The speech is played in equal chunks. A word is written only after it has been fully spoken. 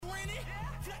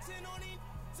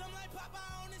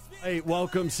Hey,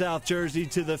 welcome, South Jersey,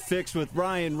 to The Fix with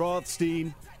Ryan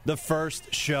Rothstein, the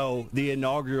first show, the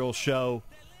inaugural show.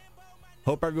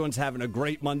 Hope everyone's having a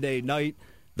great Monday night.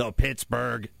 The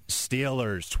Pittsburgh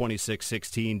Steelers,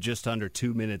 26-16, just under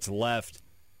 2 minutes left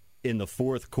in the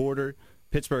fourth quarter.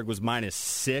 Pittsburgh was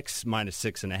 -6,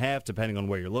 -6.5, depending on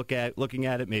where you're looking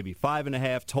at it, maybe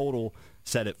 5.5. Total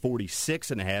set at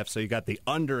 46.5, so you got the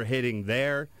under hitting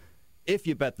there if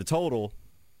you bet the total.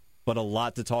 But a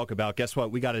lot to talk about. Guess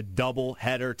what? We got a double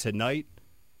header tonight,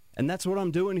 and that's what I'm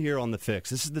doing here on The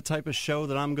Fix. This is the type of show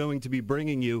that I'm going to be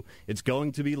bringing you. It's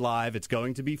going to be live. It's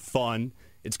going to be fun.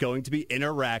 It's going to be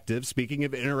interactive. Speaking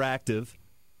of interactive,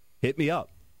 hit me up,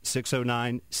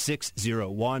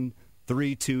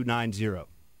 609-601-3290.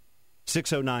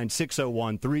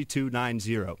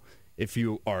 609-601-3290. If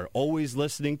you are always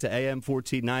listening to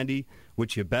AM1490,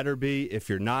 which you better be, if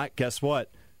you're not, guess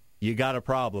what? You got a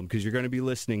problem because you're going to be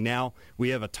listening now. We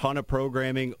have a ton of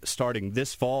programming starting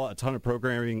this fall, a ton of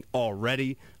programming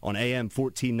already on AM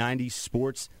 1490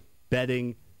 Sports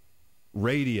Betting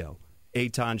Radio.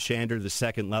 Eitan Shander, the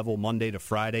second level, Monday to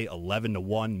Friday, 11 to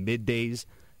 1, middays.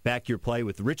 Back your play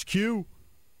with Rich Q.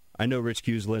 I know Rich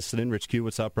Q's listening. Rich Q,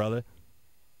 what's up, brother?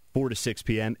 4 to 6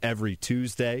 p.m. every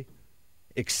Tuesday.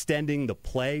 Extending the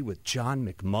play with John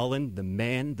McMullen, the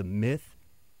man, the myth,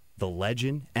 the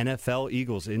legend, NFL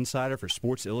Eagles insider for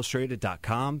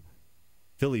SportsIllustrated.com,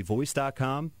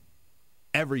 PhillyVoice.com,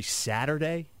 every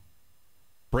Saturday.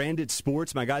 Branded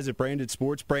Sports, my guys at Branded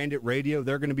Sports, Branded Radio,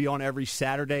 they're going to be on every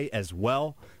Saturday as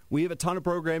well. We have a ton of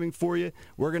programming for you.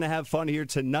 We're going to have fun here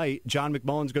tonight. John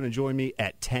McMullen's going to join me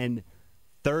at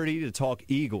 10:30 to talk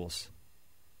Eagles.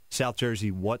 South Jersey,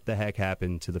 what the heck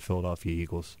happened to the Philadelphia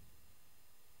Eagles?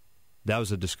 That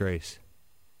was a disgrace.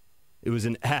 It was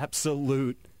an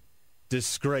absolute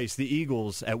disgrace. The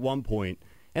Eagles at one point,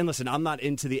 and listen, I'm not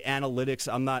into the analytics.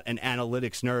 I'm not an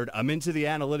analytics nerd. I'm into the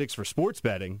analytics for sports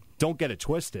betting. Don't get it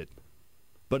twisted.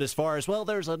 But as far as, well,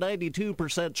 there's a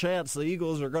 92% chance the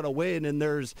Eagles are going to win, and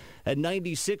there's a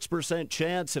 96%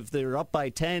 chance if they're up by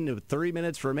 10 with 3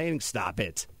 minutes remaining, stop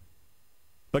it.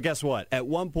 But guess what? At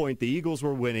one point, the Eagles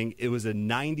were winning. It was a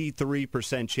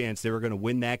 93% chance they were going to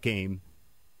win that game.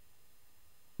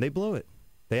 They blew it.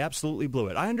 They absolutely blew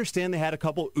it. I understand they had a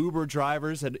couple Uber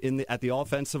drivers at the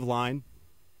offensive line.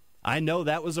 I know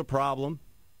that was a problem.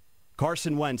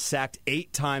 Carson Wentz sacked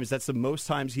 8 times. That's the most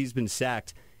times he's been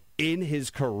sacked in his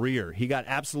career. He got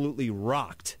absolutely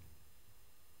rocked.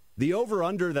 The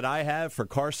over-under that I have for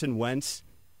Carson Wentz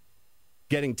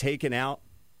getting taken out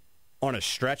on a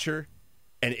stretcher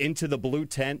and into the blue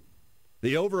tent,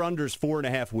 the over-under is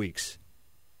 4.5 weeks.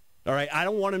 All right, I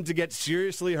don't want him to get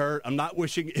seriously hurt. I'm not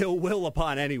wishing ill will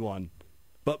upon anyone.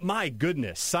 But my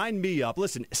goodness, sign me up.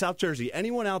 Listen, South Jersey,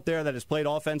 anyone out there that has played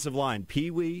offensive line,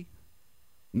 peewee,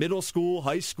 middle school,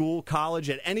 high school, college,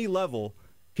 at any level,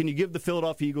 can you give the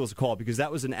Philadelphia Eagles a call? Because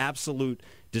that was an absolute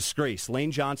disgrace.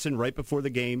 Lane Johnson, right before the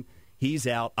game, he's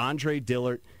out. Andre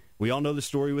Dillard, we all know the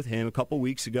story with him a couple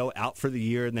weeks ago, out for the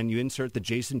year. And then you insert the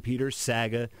Jason Peters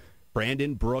saga.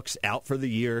 Brandon Brooks out for the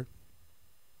year.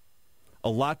 A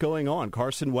lot going on.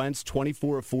 Carson Wentz,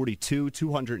 24 of 42,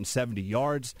 270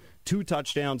 yards, 2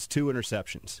 touchdowns, 2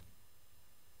 interceptions.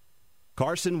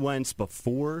 Carson Wentz,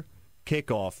 before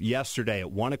kickoff yesterday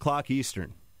at 1 o'clock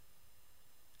Eastern,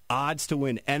 odds to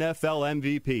win NFL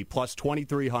MVP, plus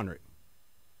 2,300.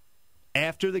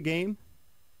 After the game,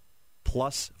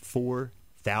 plus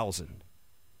 4,000.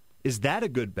 Is that a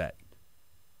good bet?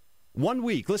 1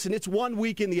 week. Listen, it's 1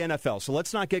 week in the NFL, so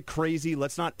let's not get crazy.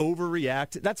 Let's not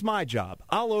overreact. That's my job.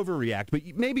 I'll overreact, but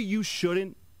maybe you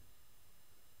shouldn't.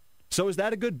 So is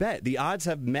that a good bet? The odds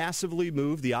have massively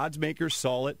moved. The odds makers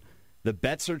saw it. The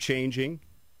bets are changing.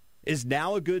 Is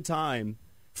now a good time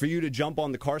for you to jump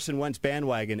on the Carson Wentz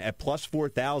bandwagon at plus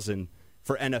 4,000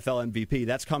 for NFL MVP?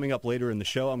 That's coming up later in the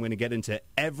show. I'm going to get into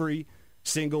every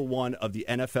single one of the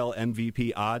NFL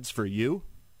MVP odds for you.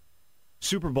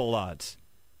 Super Bowl odds.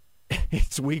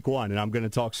 It's week 1, and I'm going to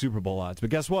talk Super Bowl odds. But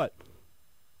guess what?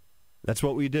 That's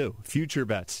what we do. Future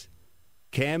bets.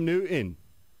 Cam Newton.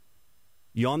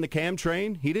 You on the Cam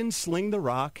train? He didn't sling the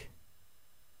rock.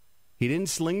 He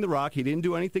didn't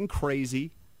do anything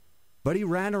crazy. But he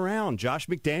ran around. Josh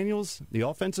McDaniels, the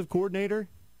offensive coordinator,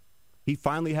 he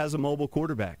finally has a mobile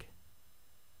quarterback.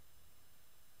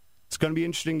 It's going to be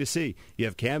interesting to see. You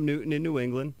have Cam Newton in New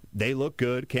England. They look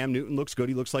good. Cam Newton looks good.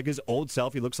 He looks like his old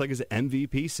self. He looks like his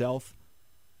MVP self.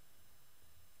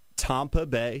 Tampa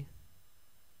Bay,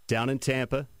 down in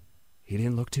Tampa, he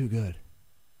didn't look too good.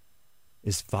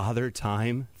 Is Father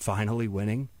Time finally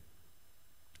winning?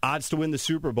 Odds to win the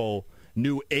Super Bowl,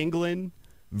 New England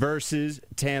versus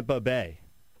Tampa Bay.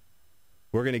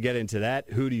 We're going to get into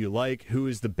that. Who do you like? Who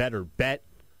is the better bet?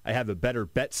 I have a better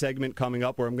bet segment coming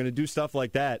up where I'm going to do stuff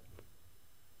like that.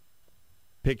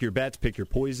 Pick your bets, pick your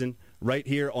poison, right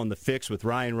here on The Fix with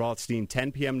Ryan Rothstein,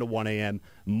 10 p.m. to 1 a.m.,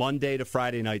 Monday to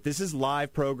Friday night. This is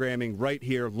live programming right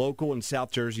here, local in South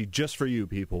Jersey, just for you,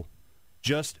 people.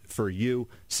 Just for you.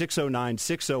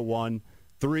 609-601-3290,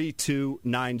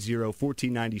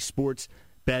 1490 Sports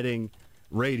Betting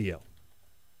Radio.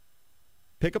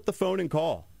 Pick up the phone and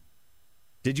call.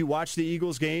 Did you watch the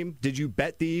Eagles game? Did you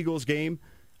bet the Eagles game?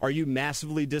 Are you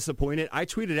massively disappointed? I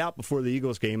tweeted out before the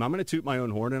Eagles game, I'm going to toot my own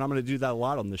horn, and I'm going to do that a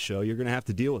lot on this show. You're going to have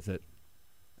to deal with it.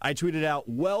 I tweeted out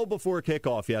well before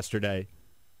kickoff yesterday,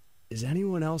 is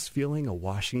anyone else feeling a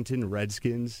Washington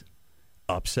Redskins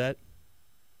upset?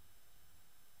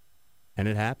 And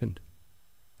it happened.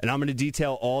 And I'm going to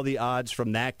detail all the odds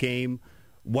from that game,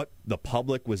 what the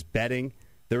public was betting.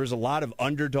 There was a lot of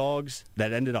underdogs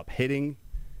that ended up hitting.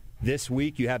 This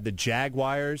week you have the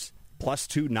Jaguars plus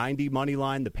 290 money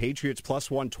line, the Patriots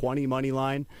plus 120 money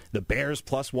line, the Bears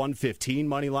plus 115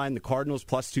 money line, the Cardinals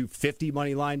plus 250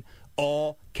 money line,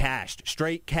 all cashed.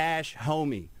 Straight cash,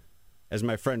 homie, as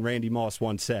my friend Randy Moss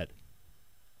once said.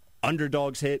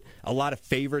 Underdogs hit, a lot of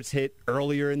favorites hit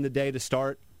earlier in the day to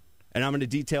start, and I'm going to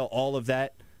detail all of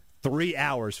that 3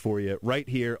 hours for you right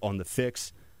here on The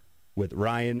Fix with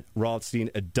Ryan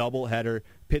Rothstein, a doubleheader.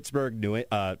 Pittsburgh, New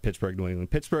England.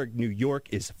 Pittsburgh, New York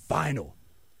is final.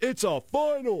 It's a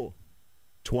final.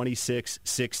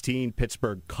 26-16.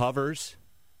 Pittsburgh covers,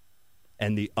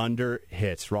 and the under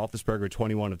hits. Roethlisberger,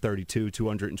 21 of 32,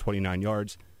 229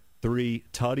 yards, 3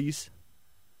 tutties.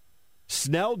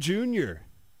 Snell Jr.,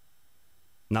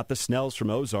 not the Snells from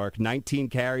Ozark, 19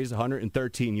 carries,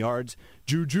 113 yards.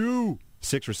 Juju,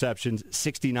 6 receptions,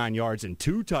 69 yards, and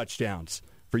 2 touchdowns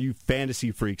for you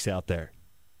fantasy freaks out there.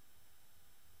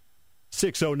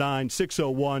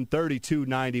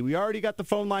 609-601-3290. We already got the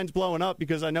phone lines blowing up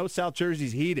because I know South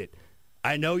Jersey's heated.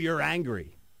 I know you're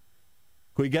angry.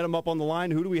 Can we get them up on the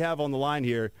line? Who do we have on the line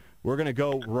here? We're going to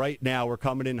go right now. We're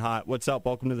coming in hot. What's up?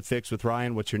 Welcome to The Fix with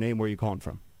Ryan. What's your name? Where are you calling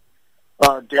from?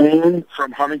 Dan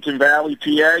from Huntington Valley,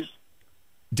 PA.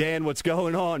 Dan, what's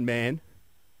going on, man?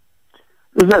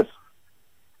 Who's this?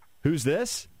 Who's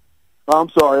this? I'm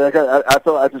sorry. I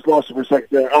thought I just lost you for a second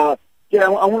there. Yeah,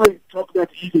 I want to talk about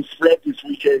the Eagles spread this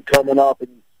weekend coming up,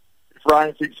 and if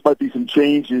Ryan thinks there might be some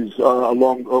changes from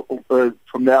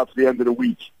now to the end of the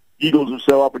week. Eagles are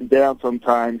so up and down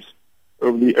sometimes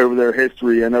over their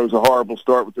history. I know it was a horrible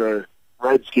start with the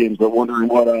Redskins, but wondering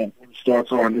what his thoughts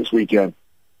are on this weekend.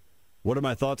 What are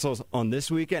my thoughts on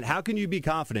this weekend? How can you be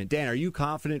confident? Dan, are you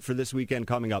confident for this weekend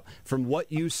coming up from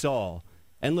what you saw?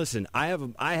 And listen, I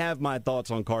have my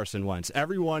thoughts on Carson Wentz.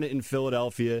 Everyone in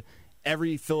Philadelphia,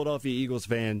 every Philadelphia Eagles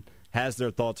fan has their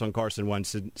thoughts on Carson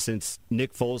Wentz since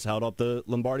Nick Foles held up the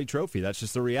Lombardi Trophy. That's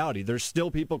just the reality. There's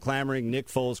still people clamoring Nick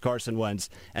Foles, Carson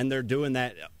Wentz, and they're doing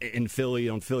that in Philly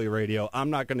on Philly radio. I'm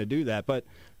not going to do that, but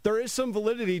there is some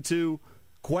validity to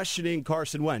questioning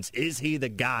Carson Wentz. Is he the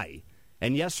guy?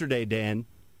 And yesterday, Dan,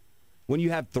 when you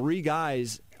have 3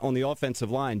 guys on the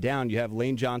offensive line down, you have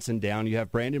Lane Johnson down, you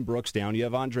have Brandon Brooks down, you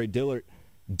have Andre Dillard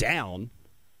down.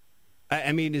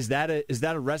 I mean, is that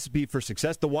a recipe for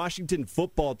success? The Washington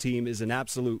football team is an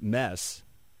absolute mess.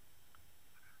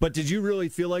 But did you really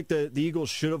feel like the Eagles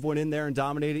should have went in there and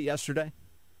dominated yesterday?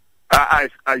 I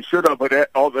should have, but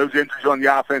all those injuries on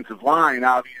the offensive line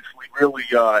obviously really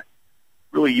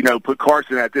put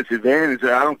Carson at disadvantage.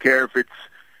 I don't care if it's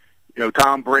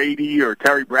Tom Brady or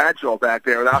Terry Bradshaw back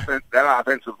there. That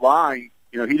offensive line,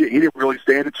 he didn't really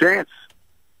stand a chance.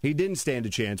 He didn't stand a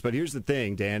chance, but here's the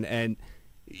thing, Dan, and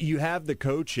you have the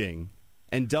coaching,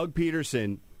 and Doug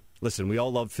Peterson, listen, we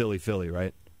all love Philly,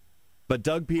 right? But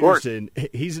Doug Peterson,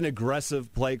 he's an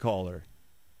aggressive play caller.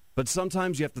 But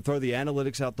sometimes you have to throw the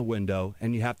analytics out the window,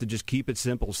 and you have to just keep it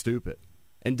simple, stupid.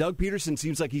 And Doug Peterson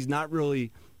seems like he's not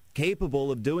really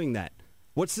capable of doing that.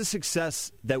 What's the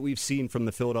success that we've seen from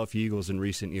the Philadelphia Eagles in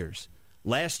recent years?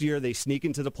 Last year, they sneak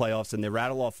into the playoffs, and they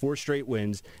rattle off 4 straight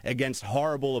wins against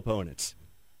horrible opponents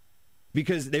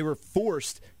because they were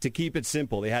forced to keep it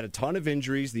simple. They had a ton of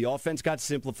injuries. The offense got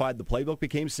simplified. The playbook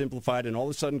became simplified, and all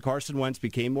of a sudden, Carson Wentz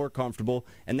became more comfortable,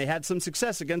 and they had some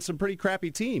success against some pretty crappy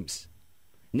teams.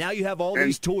 Now you have all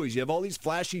these toys. You have all these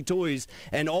flashy toys,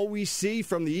 and all we see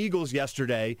from the Eagles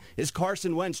yesterday is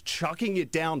Carson Wentz chucking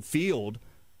it downfield.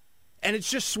 And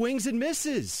it's just swings and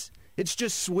misses. It's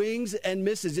just swings and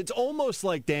misses. It's almost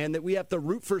like, Dan, that we have to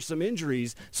root for some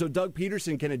injuries so Doug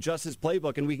Peterson can adjust his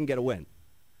playbook and we can get a win.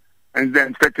 And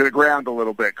then stick to the ground a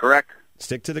little bit, correct?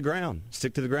 Stick to the ground.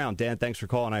 Stick to the ground. Dan, thanks for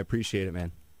calling. I appreciate it,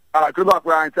 man. Good luck,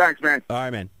 Ryan. Thanks, man. All right,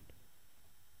 man.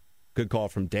 Good call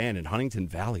from Dan in Huntington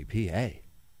Valley, PA.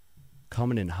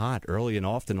 Coming in hot early and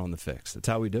often on the fix. That's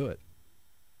how we do it.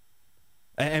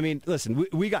 I mean, listen,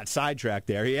 we got sidetracked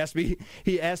there. He asked me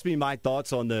my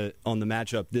thoughts on the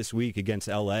matchup this week against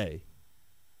L.A.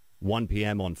 1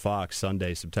 p.m. on Fox,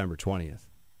 Sunday, September 20th.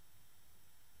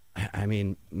 I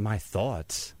mean, my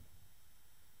thoughts.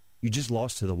 You just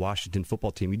lost to the Washington football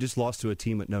team. You just lost to a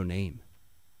team with no name.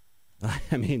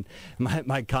 I mean,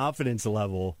 my confidence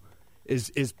level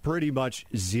is pretty much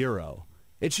zero.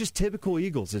 It's just typical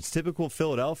Eagles. It's typical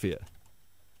Philadelphia.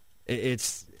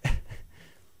 It's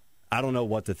I don't know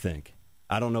what to think.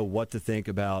 I don't know what to think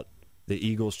about the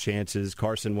Eagles' chances.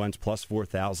 Carson Wentz plus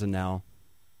 4,000 now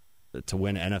to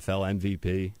win NFL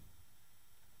MVP.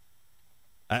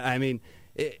 I mean,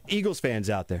 Eagles fans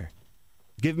out there,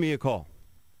 give me a call.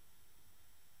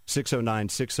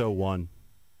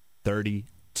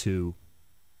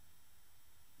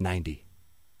 609-601-3290.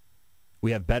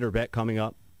 We have Better Bet coming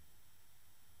up.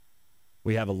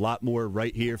 We have a lot more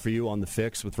right here for you on The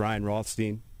Fix with Ryan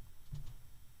Rothstein.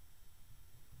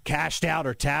 Cashed out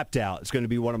or tapped out. It's going to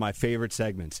be one of my favorite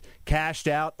segments. Cashed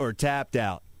out or tapped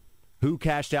out. Who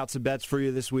cashed out some bets for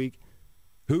you this week?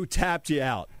 Who tapped you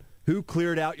out? Who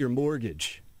cleared out your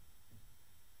mortgage?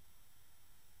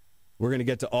 We're going to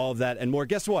get to all of that and more.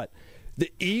 Guess what?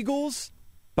 The Eagles,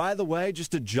 by the way,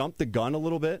 just to jump the gun a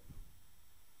little bit,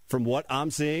 from what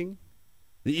I'm seeing,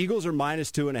 the Eagles are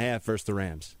minus 2.5 versus the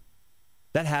Rams.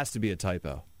 That has to be a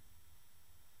typo.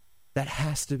 That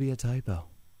has to be a typo.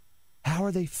 How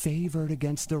are they favored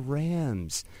against the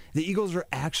Rams? The Eagles are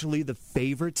actually the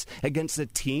favorites against a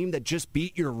team that just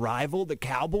beat your rival, the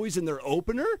Cowboys, in their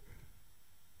opener?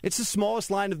 It's the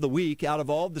smallest line of the week. Out of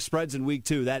all of the spreads in week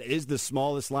 2, that is the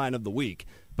smallest line of the week.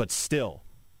 But still,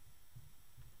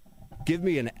 give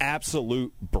me an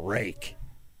absolute break.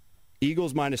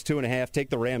 Eagles minus 2.5. Take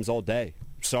the Rams all day.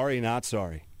 Sorry, not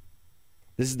sorry.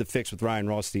 This is The Fix with Ryan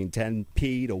Rothstein,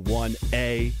 10P to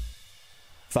 1A.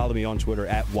 Follow me on Twitter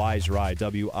at WiseRye,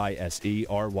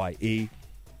 W-I-S-E-R-Y-E.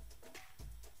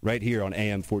 Right here on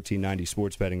AM 1490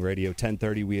 Sports Betting Radio,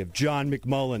 10:30. We have John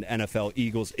McMullen, NFL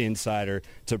Eagles insider,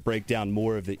 to break down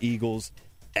more of the Eagles'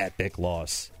 epic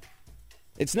loss.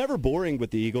 It's never boring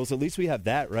with the Eagles. At least we have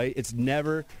that, right? It's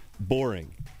never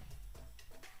boring.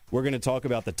 We're going to talk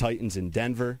about the Titans in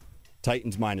Denver.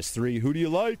 Titans minus 3. Who do you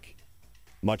like?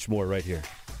 Much more right here.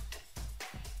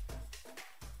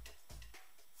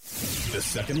 The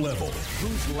second level.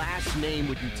 Whose last name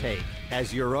would you take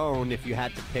as your own if you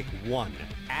had to pick one?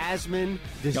 Asman,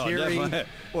 Desiri,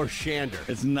 or Shander?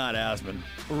 It's not Asman.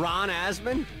 Ron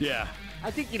Asman? Yeah.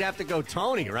 I think you'd have to go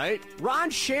Tony, right? Ron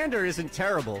Shander isn't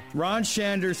terrible. Ron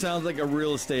Shander sounds like a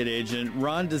real estate agent.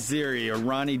 Ron Desiri or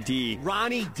Ronnie D.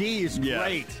 Ronnie D is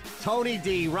great. Tony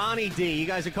D, Ronnie D. You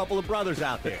guys are a couple of brothers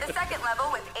out there. The second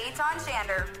level with Eitan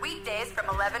Shander. Weekdays from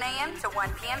 11 a.m. to 1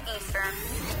 p.m. Eastern.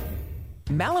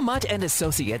 Malamut and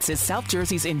Associates is South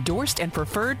Jersey's endorsed and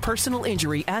preferred personal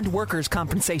injury and workers'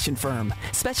 compensation firm,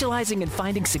 specializing in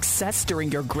finding success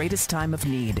during your greatest time of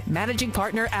need. Managing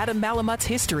partner Adam Malamut's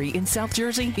history in South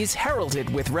Jersey is heralded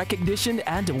with recognition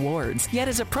and awards, yet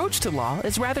his approach to law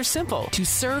is rather simple: to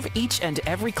serve each and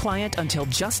every client until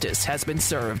justice has been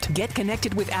served. Get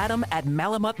connected with Adam at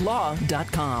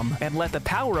malamutlaw.com and let the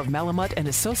power of Malamut and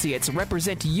Associates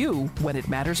represent you when it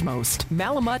matters most.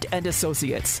 Malamut and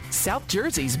Associates, South Jersey's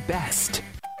best.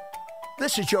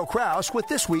 This is Joe Kraus with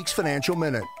this week's Financial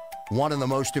Minute. One of the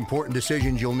most important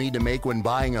decisions you'll need to make when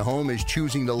buying a home is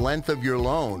choosing the length of your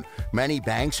loan. Many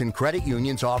banks and credit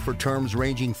unions offer terms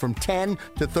ranging from 10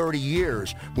 to 30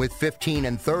 years, with 15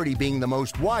 and 30 being the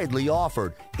most widely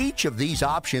offered. Each of these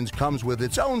options comes with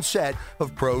its own set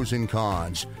of pros and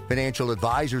cons. Financial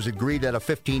advisors agree that a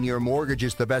 15-year mortgage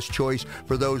is the best choice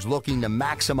for those looking to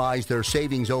maximize their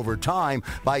savings over time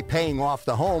by paying off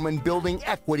the home and building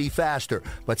equity faster.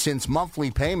 But since monthly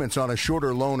payments on a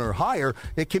shorter loan are higher,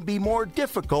 it can be more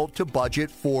difficult to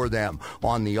budget for them.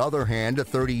 On the other hand, a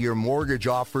 30-year mortgage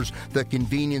offers the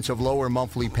convenience of lower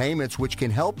monthly payments, which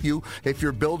can help you if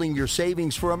you're building your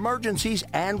savings for emergencies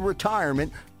and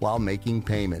retirement while making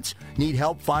payments. Need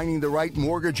help finding the right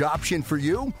mortgage option for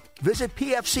you? Visit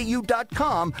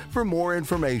pfcu.com for more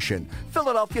information.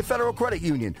 Philadelphia Federal Credit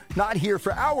Union, not here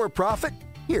for our profit,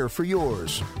 here for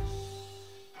yours.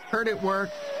 Hurt at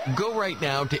work? Go right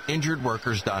now to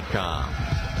injuredworkers.com.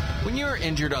 When you're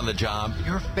injured on the job,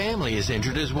 your family is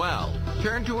injured as well.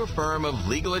 Turn to a firm of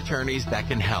legal attorneys that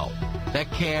can help, that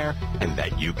care, and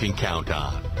that you can count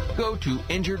on. Go to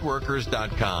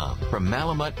injuredworkers.com from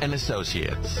Malamut and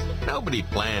Associates. Nobody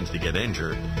plans to get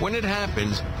injured. When it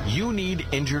happens, you need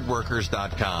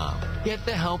injuredworkers.com. Get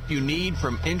the help you need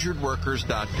from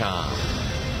injuredworkers.com.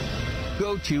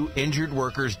 Go to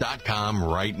injuredworkers.com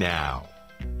right now.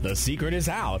 The secret is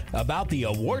out about the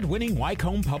award-winning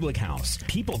Wycombe Public House.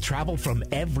 People travel from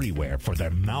everywhere for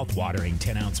their mouth-watering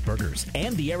 10-ounce burgers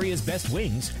and the area's best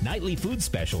wings, nightly food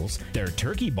specials, their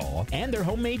turkey ball, and their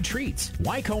homemade treats.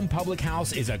 Wycombe Public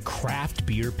House is a craft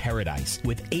beer paradise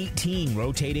with 18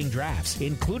 rotating drafts,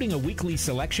 including a weekly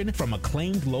selection from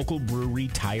acclaimed local brewery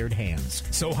Tired Hands.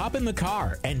 So hop in the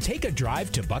car and take a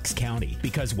drive to Bucks County,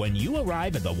 because when you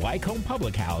arrive at the Wycombe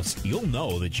Public House, you'll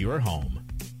know that you're home.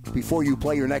 Before you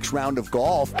play your next round of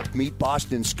golf, meet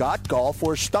Boston Scott Golf,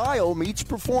 where style meets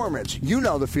performance. You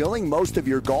know the feeling. Most of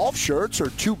your golf shirts are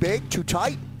too big, too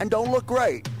tight, and don't look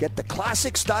great. Get the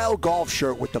classic style golf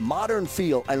shirt with the modern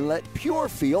feel and let pure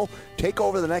feel take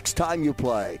over the next time you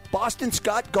play.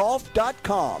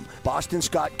 BostonScottGolf.com. Boston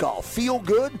Scott Golf. Feel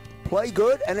good, play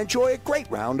good, and enjoy a great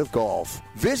round of golf.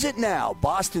 Visit now,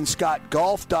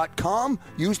 BostonScottGolf.com.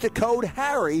 Use the code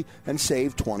HARRY and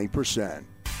save 20%.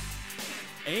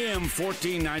 AM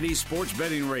 1490 Sports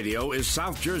Betting Radio is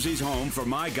South Jersey's home for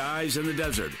My Guys in the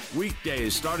Desert.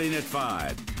 Weekdays starting at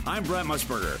 5. I'm Brent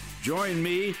Musburger. Join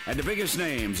me and the biggest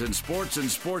names in sports and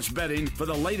sports betting for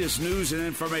the latest news and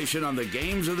information on the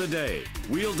games of the day.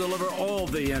 We'll deliver all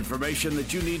the information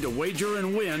that you need to wager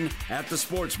and win at the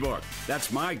sportsbook.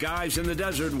 That's My Guys in the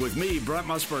Desert with me, Brent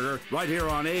Musburger, right here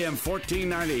on AM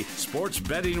 1490 Sports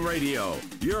Betting Radio.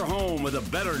 Your home with a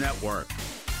better network.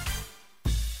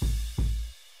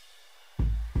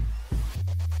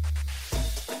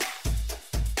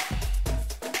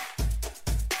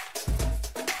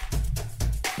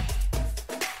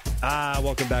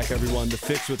 Welcome back, everyone. The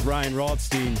Fix with Ryan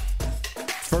Rothstein.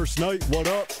 First night, what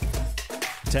up?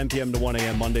 10 p.m. to 1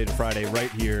 a.m., Monday to Friday,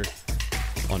 right here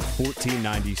on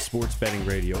 1490 Sports Betting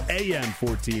Radio. AM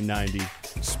 1490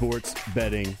 Sports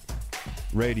Betting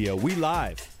Radio. We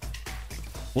live.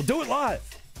 We'll do it live.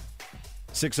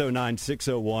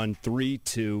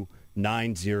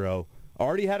 609-601-3290.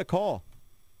 Already had a call.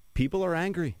 People are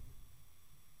angry.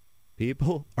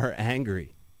 People are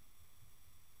angry.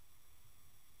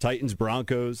 Titans,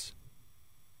 Broncos,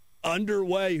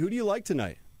 underway. Who do you like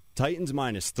tonight? Titans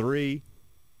 -3,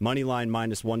 money line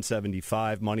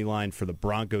 -175, money line for the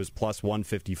Broncos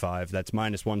 +155. That's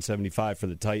 -175 for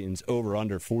the Titans, over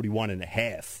under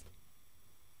 41.5.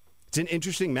 It's an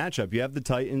interesting matchup. You have the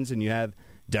Titans and you have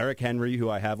Derrick Henry,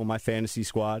 who I have on my fantasy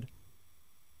squad.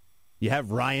 You have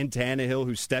Ryan Tannehill,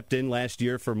 who stepped in last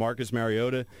year for Marcus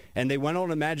Mariota, and they went on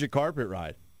a magic carpet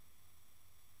ride.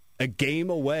 A game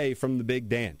away from the big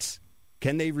dance.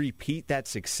 Can they repeat that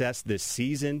success this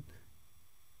season?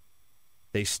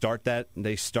 They start that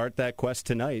quest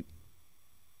tonight.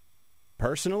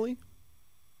 Personally,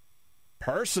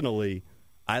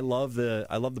 I love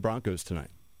the Broncos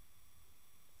tonight.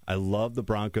 I love the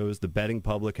Broncos. The betting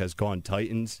public has gone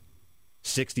Titans.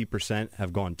 60%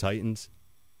 have gone Titans.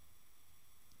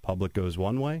 Public goes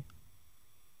one way.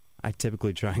 I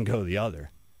typically try and go the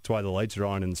other. That's why the lights are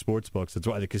on in the sports books. That's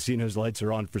why the casino's lights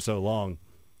are on for so long.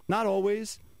 Not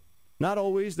always. Not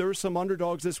always. There were some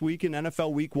underdogs this week in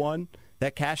NFL Week 1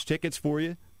 that cashed tickets for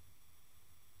you.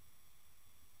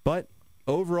 But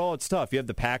overall, it's tough. You have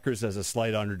the Packers as a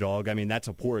slight underdog. I mean, that's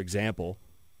a poor example.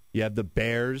 You have the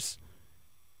Bears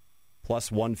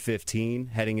 +115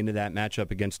 heading into that matchup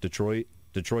against Detroit.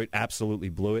 Detroit absolutely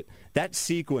blew it. That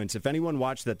sequence, if anyone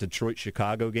watched that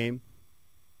Detroit-Chicago game,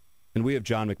 and we have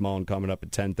John McMullen coming up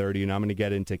at 10:30, and I'm going to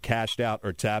get into cashed out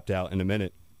or tapped out in a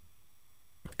minute.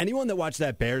 Anyone that watched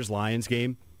that Bears-Lions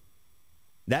game,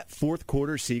 that fourth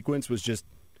quarter sequence was just,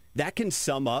 that can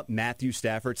sum up Matthew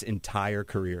Stafford's entire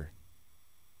career.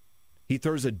 He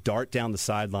throws a dart down the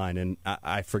sideline, and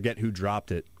I forget who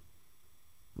dropped it.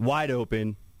 Wide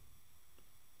open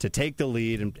to take the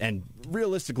lead and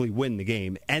realistically win the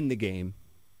game, end the game.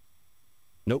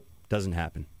 Nope, doesn't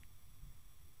happen.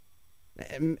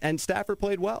 And Stafford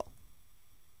played well.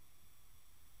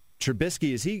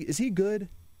 Trubisky, is he good?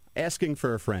 Asking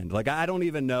for a friend. Like, I don't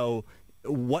even know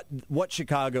what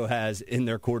Chicago has in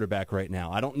their quarterback right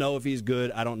now. I don't know if he's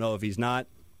good. I don't know if he's not.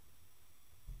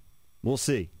 We'll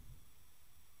see.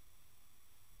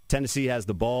 Tennessee has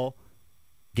the ball.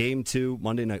 Game 2,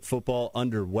 Monday Night Football,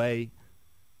 underway.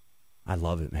 I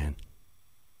love it, man.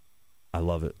 I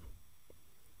love it.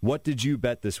 What did you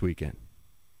bet this weekend?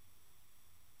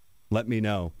 Let me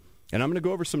know. And I'm going to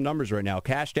go over some numbers right now,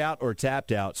 cashed out or tapped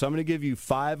out. So I'm going to give you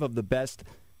 5 of the best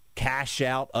cash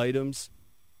out items.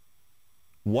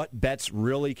 What bets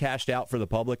really cashed out for the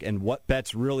public and what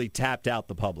bets really tapped out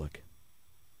the public.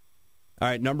 All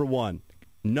right, number one.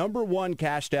 Number one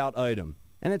cashed out item.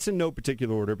 And it's in no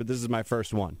particular order, but this is my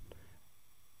first one.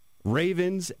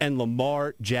 Ravens and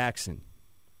Lamar Jackson.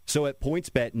 So at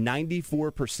PointsBet,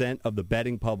 94% of the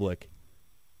betting public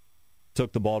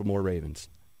took the Baltimore Ravens.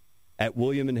 At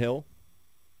William & Hill,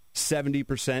 70%,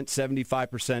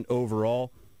 75%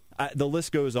 overall. The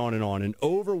list goes on and on. An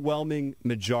overwhelming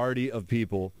majority of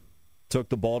people took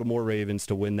the Baltimore Ravens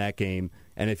to win that game.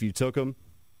 And if you took them,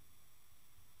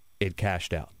 it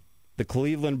cashed out. The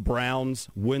Cleveland Browns,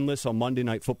 winless on Monday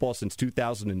Night Football since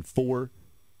 2004.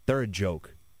 They're a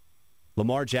joke.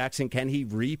 Lamar Jackson, can he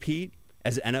repeat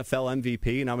as NFL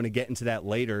MVP? And I'm going to get into that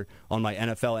later on my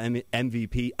NFL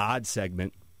MVP odds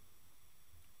segment.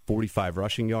 45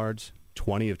 rushing yards,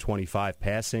 20 of 25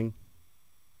 passing.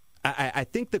 I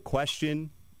think the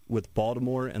question with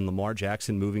Baltimore and Lamar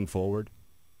Jackson moving forward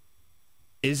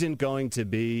isn't going to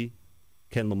be,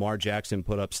 can Lamar Jackson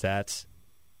put up stats?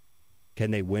 Can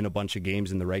they win a bunch of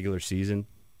games in the regular season?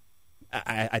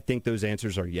 I think those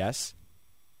answers are yes.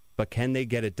 But can they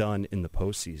get it done in the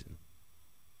postseason?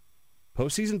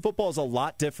 Postseason football is a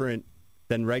lot different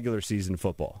than regular season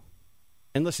football.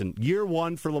 And listen, year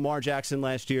one for Lamar Jackson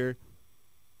last year,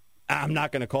 I'm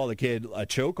not going to call the kid a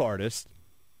choke artist.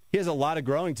 He has a lot of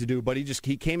growing to do, but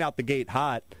he came out the gate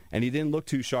hot, and he didn't look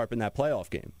too sharp in that playoff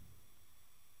game.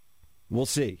 We'll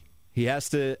see. He has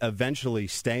to eventually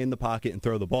stay in the pocket and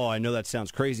throw the ball. I know that sounds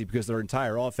crazy because their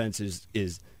entire offense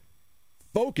is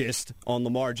focused on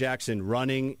Lamar Jackson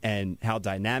running and how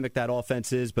dynamic that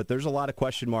offense is, but there's a lot of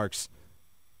question marks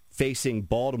facing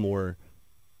Baltimore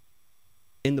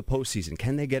in the postseason.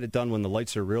 Can they get it done when the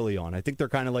lights are really on? I think they're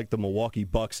kind of like the Milwaukee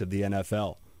Bucks of the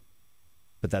NFL.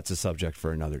 But that's a subject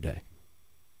for another day.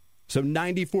 So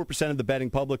 94% of the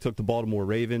betting public took the Baltimore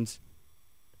Ravens.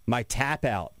 My tap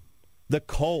out, the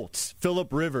Colts.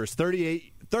 Phillip Rivers,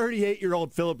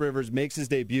 38-year-old Phillip Rivers makes his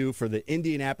debut for the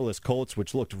Indianapolis Colts,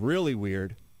 which looked really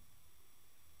weird.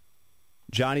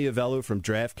 Johnny Avello from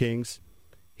DraftKings,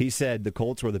 he said the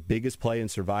Colts were the biggest play in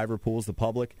survivor pools, the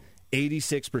public.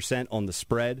 86% on the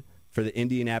spread for the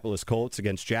Indianapolis Colts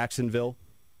against Jacksonville.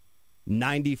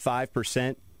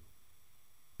 95%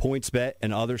 PointsBet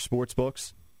and other sports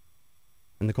books.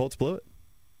 And the Colts blew it.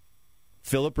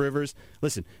 Phillip Rivers.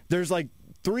 Listen, there's like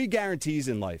 3 guarantees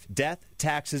in life. Death,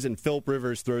 taxes, and Phillip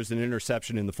Rivers throws an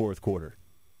interception in the fourth quarter.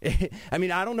 I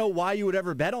mean, I don't know why you would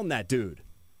ever bet on that dude.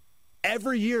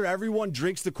 Every year, everyone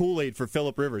drinks the Kool-Aid for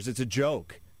Phillip Rivers. It's a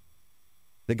joke.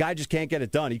 The guy just can't get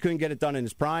it done. He couldn't get it done in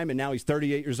his prime, and now he's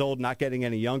 38 years old, not getting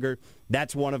any younger.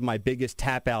 That's one of my biggest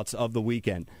tap-outs of the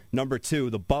weekend. Number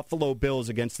 2, the Buffalo Bills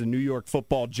against the New York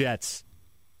Football Jets.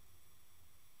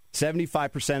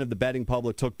 75% of the betting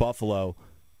public took Buffalo,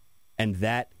 and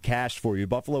that cashed for you.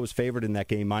 Buffalo was favored in that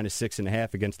game, minus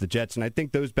 6.5 against the Jets, and I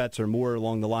think those bets are more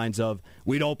along the lines of,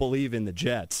 we don't believe in the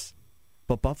Jets.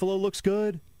 But Buffalo looks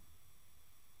good.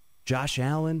 Josh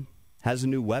Allen has a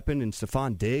new weapon in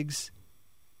Stephon Diggs.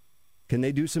 Can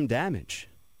they do some damage?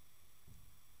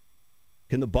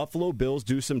 Can the Buffalo Bills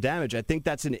do some damage? I think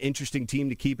that's an interesting team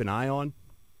to keep an eye on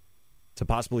to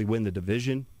possibly win the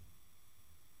division.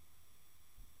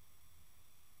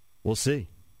 We'll see.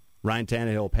 Ryan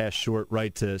Tannehill passed short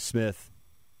right to Smith.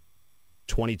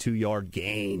 22-yard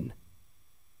gain.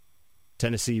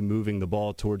 Tennessee moving the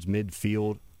ball towards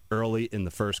midfield early in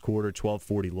the first quarter,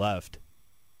 12:40 left.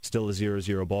 Still a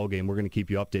 0-0 ball game. We're going to keep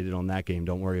you updated on that game.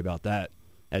 Don't worry about that.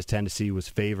 As Tennessee was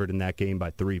favored in that game by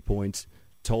 3 points.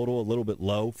 Total a little bit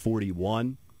low,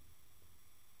 41.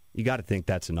 You got to think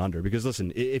that's an under. Because,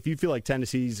 listen, if you feel like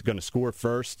Tennessee's going to score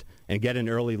first and get an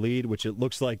early lead, which it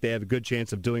looks like they have a good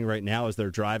chance of doing right now as they're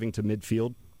driving to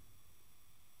midfield,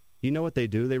 you know what they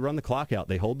do? They run the clock out.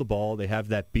 They hold the ball. They have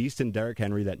that beast in Derrick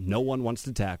Henry that no one wants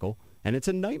to tackle, and it's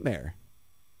a nightmare.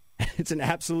 It's an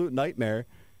absolute nightmare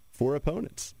for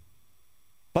opponents.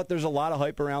 But there's a lot of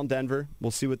hype around Denver.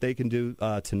 We'll see what they can do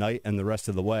tonight and the rest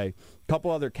of the way. A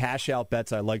couple other cash-out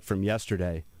bets I liked from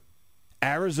yesterday.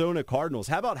 Arizona Cardinals.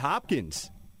 How about Hopkins?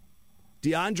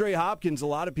 DeAndre Hopkins, a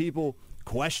lot of people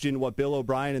questioned what Bill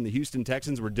O'Brien and the Houston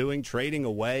Texans were doing, trading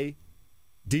away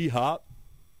D-Hop.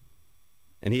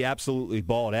 And he absolutely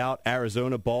balled out.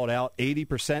 Arizona balled out.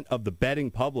 80% of the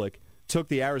betting public took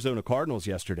the Arizona Cardinals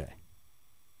yesterday.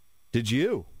 Did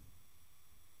you?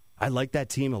 I like that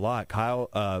team a lot.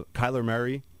 Kyler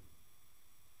Murray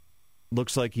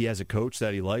looks like he has a coach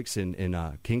that he likes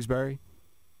in Kingsbury.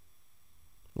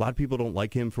 A lot of people don't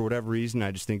like him for whatever reason.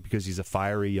 I just think because he's a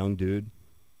fiery young dude.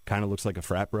 Kind of looks like a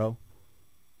frat bro.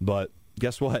 But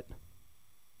guess what?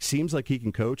 Seems like he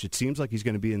can coach. It seems like he's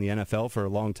going to be in the NFL for a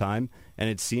long time. And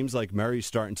it seems like Murray's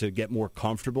starting to get more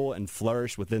comfortable and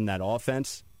flourish within that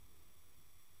offense.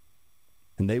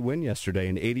 And they win yesterday,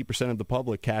 and 80% of the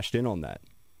public cashed in on that.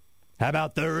 How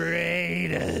about the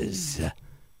Raiders?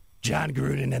 John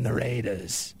Gruden and the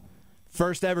Raiders.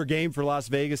 First ever game for Las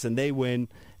Vegas, and they win.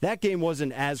 That game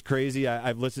wasn't as crazy.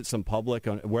 I've listed some public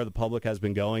on where the public has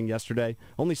been going yesterday.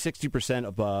 Only 60%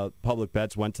 of public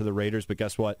bets went to the Raiders, but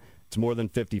guess what? It's more than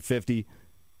 50-50.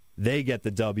 They get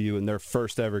the W in their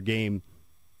first ever game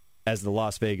as the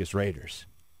Las Vegas Raiders.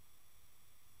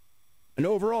 An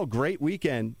overall great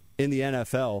weekend in the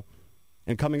NFL.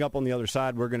 And coming up on the other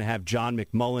side, we're going to have John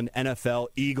McMullen, NFL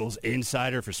Eagles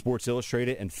insider for Sports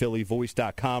Illustrated and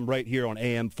PhillyVoice.com right here on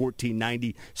AM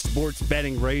 1490 Sports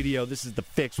Betting Radio. This is The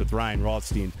Fix with Ryan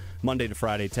Rothstein, Monday to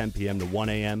Friday, 10 p.m. to 1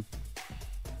 a.m.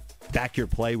 Back your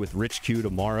play with Rich Q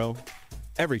tomorrow.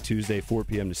 Every Tuesday, 4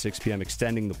 p.m. to 6 p.m.,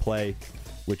 extending the play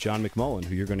with John McMullen,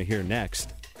 who you're going to hear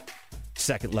next.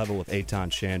 Second level with Eitan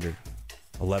Shander,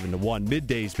 11 to 1.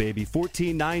 Middays, baby,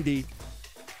 1490.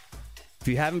 If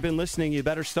you haven't been listening, you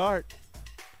better start.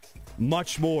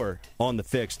 Much more on The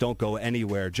Fix. Don't go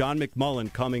anywhere. John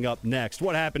McMullen coming up next.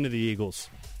 What happened to the Eagles?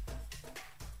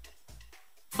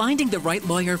 Finding the right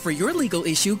lawyer for your legal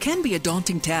issue can be a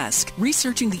daunting task.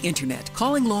 Researching the internet,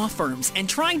 calling law firms, and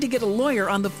trying to get a lawyer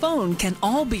on the phone can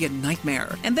all be a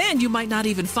nightmare. And then you might not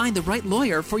even find the right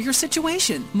lawyer for your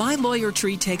situation. My Lawyer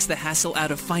Tree takes the hassle out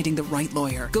of finding the right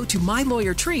lawyer. Go to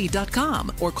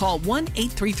mylawyertree.com or call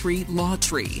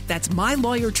 1-833-LAW-TREE. That's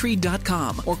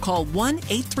mylawyertree.com or call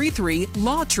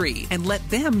 1-833-LAW-TREE and let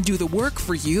them do the work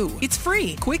for you. It's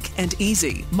free, quick, and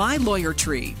easy. My Lawyer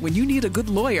Tree. When you need a good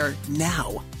lawyer,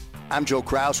 now. I'm Joe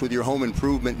Kraus with your Home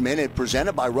Improvement Minute,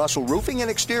 presented by Russell Roofing and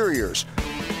Exteriors.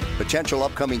 Potential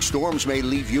upcoming storms may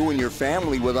leave you and your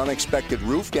family with unexpected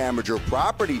roof damage or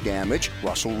property damage.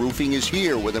 Russell Roofing is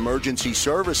here with emergency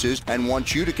services and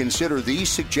wants you to consider these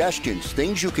suggestions.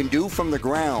 Things you can do from the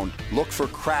ground. Look for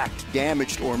cracked,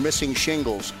 damaged, or missing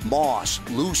shingles, moss,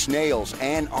 loose nails,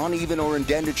 and uneven or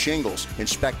indented shingles.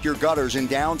 Inspect your gutters and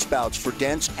downspouts for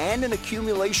dents and an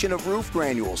accumulation of roof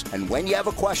granules. And when you have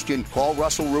a question, call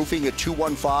Russell Roofing at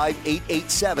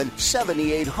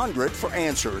 215-887-7800 for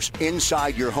answers.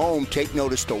 Inside your home, take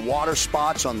notice to water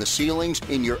spots on the ceilings.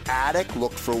 In your attic,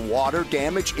 look for water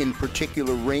damage in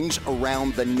particular rings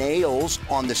around the nails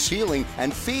on the ceiling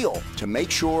and feel to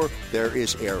make sure there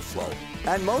is airflow.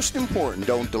 And most important,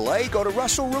 don't delay. Go to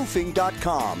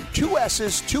russellroofing.com. 2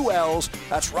 S's, 2 L's.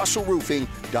 That's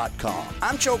russellroofing.com.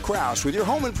 I'm Joe Kraus with your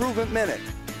Home Improvement Minute.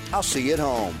 I'll see you at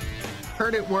home.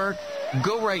 Hurt at work?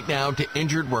 Go right now to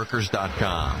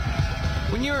injuredworkers.com.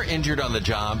 When you're injured on the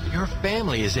job, your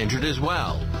family is injured as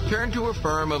well. Turn to a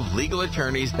firm of legal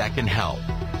attorneys that can help,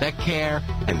 that care,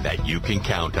 and that you can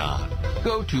count on.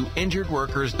 Go to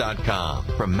injuredworkers.com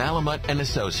from Malamut and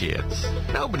Associates.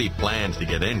 Nobody plans to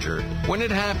get injured. When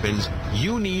it happens,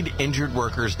 you need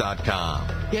injuredworkers.com.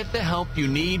 Get the help you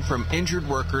need from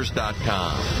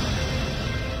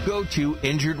injuredworkers.com. Go to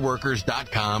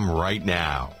injuredworkers.com right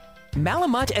now.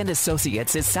 Malamut and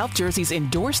Associates is South Jersey's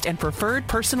endorsed and preferred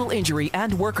personal injury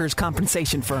and workers'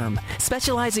 compensation firm,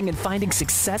 specializing in finding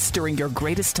success during your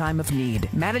greatest time of need.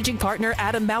 Managing partner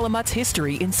Adam Malamut's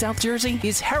history in South Jersey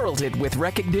is heralded with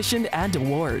recognition and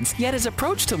awards, yet his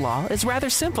approach to law is rather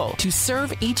simple: to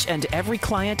serve each and every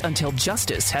client until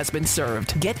justice has been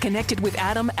served. Get connected with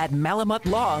Adam at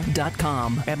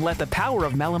malamutlaw.com and let the power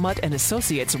of Malamut and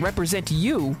Associates represent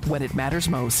you when it matters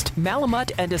most.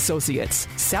 Malamut and Associates,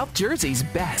 South Jersey's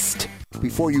best.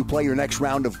 Before you play your next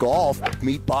round of golf,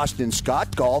 meet Boston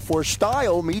Scott Golf, where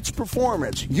style meets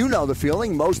performance. You know the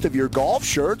feeling. Most of your golf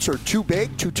shirts are too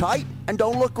big, too tight, and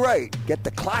don't look great. Get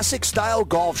the classic style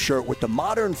golf shirt with the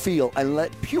modern feel and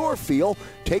let pure feel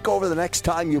take over the next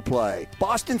time you play.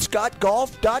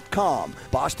 BostonScottGolf.com.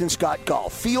 Boston Scott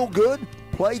Golf. Feel good,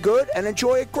 play good, and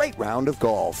enjoy a great round of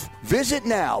golf. Visit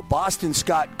now,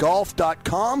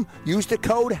 BostonScottGolf.com. Use the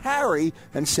code HARRY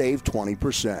and save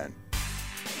 20%.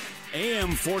 AM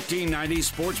 1490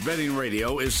 Sports Betting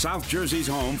Radio is South Jersey's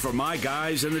home for my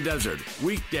guys in the desert.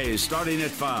 Weekdays starting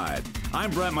at 5. I'm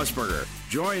Brent Musburger.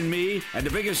 Join me and the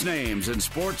biggest names in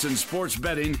sports and sports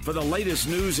betting for the latest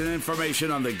news and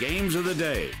information on the games of the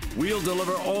day. We'll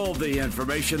deliver all the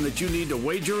information that you need to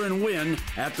wager and win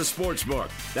at the sportsbook.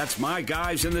 That's My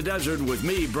Guys in the Desert with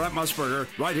me, Brent Musburger,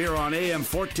 right here on AM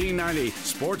 1490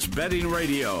 Sports Betting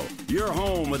Radio. Your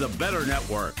home with a better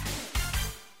network.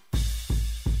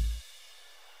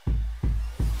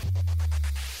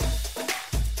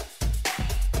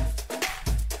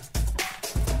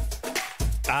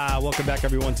 Welcome back,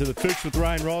 everyone, to The Fix with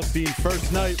Ryan Rothstein.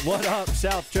 First night, what up,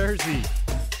 South Jersey?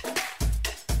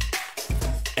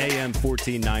 AM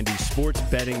 1490 Sports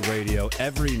Betting Radio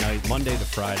every night, Monday to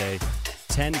Friday,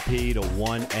 10 p to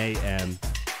 1 a.m.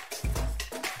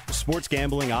 Sports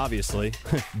gambling, obviously.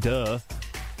 Duh.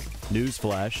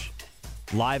 Newsflash.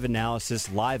 Live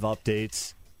analysis, live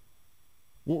updates.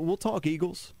 We'll talk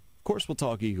Eagles. Of course we'll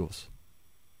talk Eagles.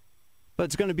 But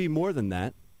it's going to be more than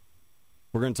that.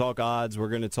 We're going to talk odds. We're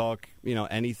going to talk,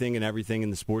 anything and everything in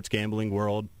the sports gambling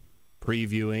world,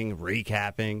 previewing,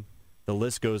 recapping. The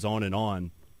list goes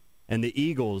on. And the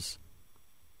Eagles,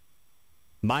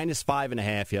 minus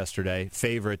 5.5 yesterday,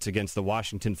 favorites against the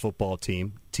Washington football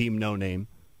team, Team No Name.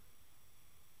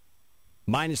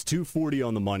 Minus 240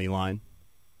 on the money line.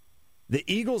 The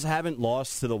Eagles haven't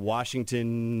lost to the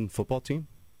Washington football team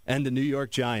and the New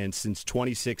York Giants since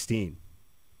 2016.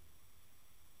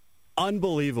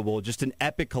 Unbelievable. Just an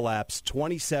epic collapse.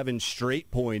 27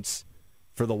 straight points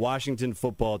for the Washington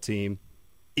football team.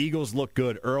 Eagles looked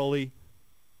good early,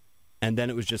 and then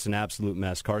it was just an absolute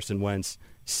mess. Carson Wentz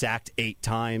sacked 8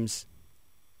 times,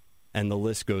 and the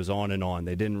list goes on and on.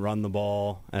 They didn't run the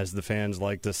ball, as the fans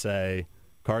like to say.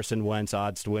 Carson Wentz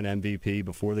odds to win MVP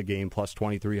before the game, plus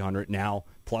 2,300. Now,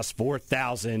 plus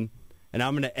 4,000. And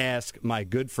I'm going to ask my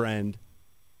good friend,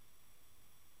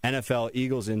 NFL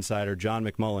Eagles insider John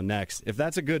McMullen next, if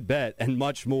that's a good bet, and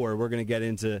much more. We're going to get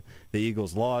into the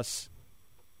Eagles' loss,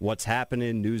 what's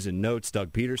happening, news and notes.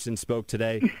 Doug Peterson spoke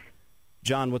today.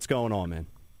 John, what's going on, man?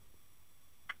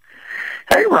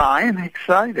 Hey, Ryan.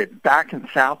 Excited. Back in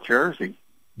South Jersey.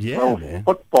 Yeah, man.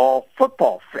 Football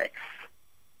fix.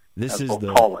 This is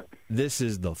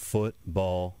the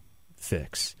football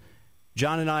fix.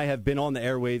 John and I have been on the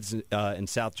airwaves in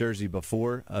South Jersey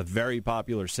before, a very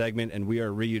popular segment, and we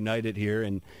are reunited here.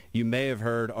 And you may have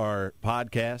heard our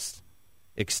podcast,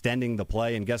 Extending the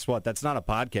Play. And guess what? That's not a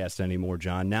podcast anymore,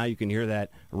 John. Now you can hear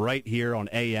that right here on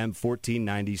AM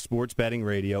 1490 Sports Betting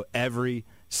Radio every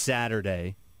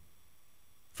Saturday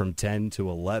from 10 to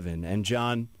 11. And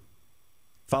John,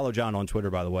 follow John on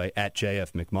Twitter, by the way, at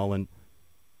JF McMullen.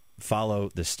 Follow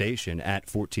the station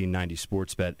at 1490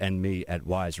 Sportsbet and me at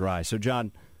Wise Rye. So,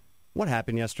 John, what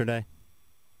happened yesterday?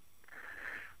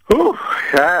 Ooh,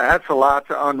 that's a lot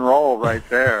to unroll right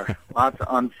there. A lot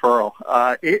to unfurl.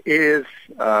 It is,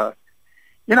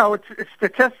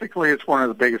 statistically, it's one of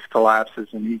the biggest collapses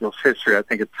in Eagles history. I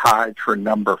think it's tied for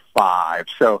number 5.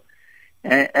 So,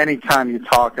 anytime you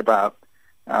talk about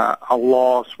a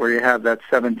loss where you have that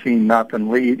 17-0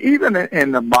 lead, even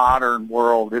in the modern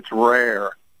world, it's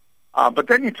rare. But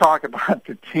then you talk about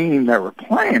the team that we're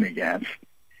playing against.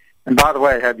 And by the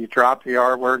way, have you dropped the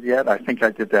R word yet? I think I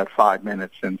did that 5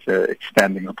 minutes into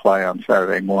Extending the Play on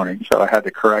Saturday morning, so I had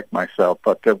to correct myself.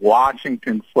 But the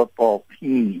Washington football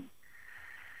team,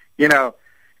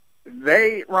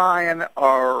 they, Ryan,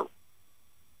 are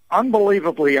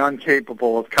unbelievably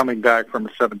incapable of coming back from a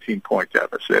 17-point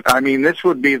deficit. I mean, this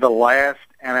would be the last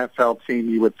NFL team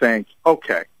you would think,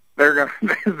 okay, they're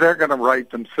gonna right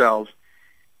themselves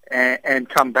and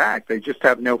come back. They just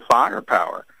have no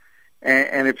firepower.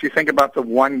 And if you think about the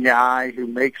one guy who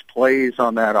makes plays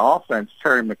on that offense,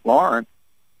 Terry McLaurin,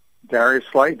 Darius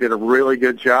Slay did a really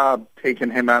good job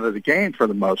taking him out of the game for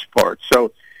the most part.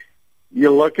 So you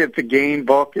look at the game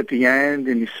book at the end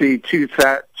and you see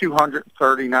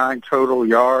 239 total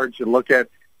yards. You look at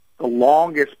the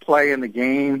longest play in the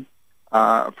game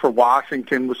for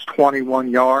Washington was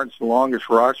 21 yards. The longest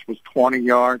rush was 20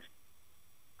 yards.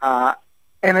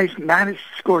 And they managed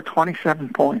to score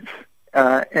 27 points.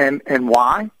 And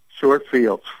why? Short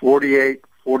fields, 48,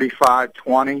 45,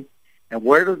 20. And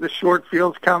where did the short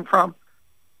fields come from?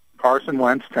 Carson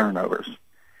Wentz turnovers.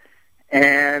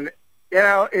 And,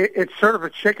 it's sort of a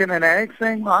chicken and egg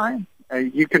thing, Ryan.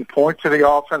 You can point to the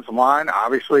offensive line.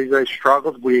 Obviously, they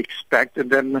struggled. We expected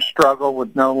them to struggle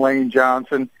with no Lane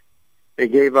Johnson. They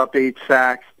gave up 8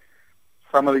 sacks.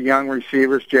 Some of the young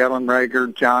receivers, Jalen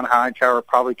Reagor, John Hightower,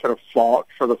 probably could have fought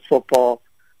for the football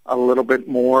a little bit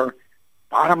more.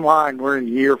 Bottom line, we're in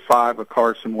year 5 of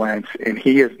Carson Wentz, and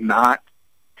he is not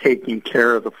taking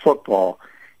care of the football,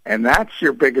 and that's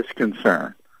your biggest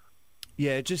concern.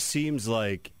 Yeah, it just seems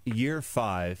like year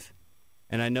 5,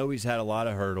 and I know he's had a lot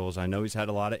of hurdles. I know he's had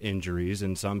a lot of injuries,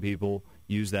 and some people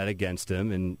use that against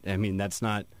him. And, I mean, it's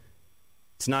not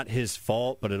his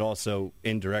fault, but it also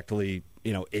indirectly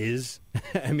is.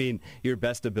 I mean, your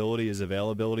best ability is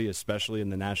availability, especially in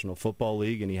the National Football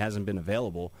League, and he hasn't been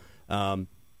available.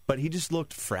 But he just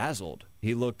looked frazzled.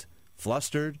 He looked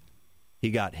flustered. He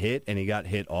got hit, and he got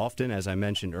hit often, as I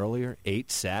mentioned earlier,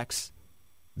 8 sacks,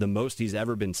 the most he's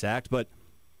ever been sacked. But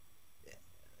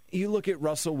you look at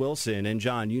Russell Wilson, and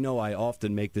John, I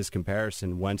often make this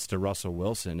comparison, Wentz to Russell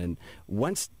Wilson, and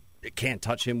Wentz can't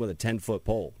touch him with a 10-foot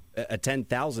pole, a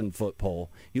 10,000-foot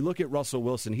pole. You look at Russell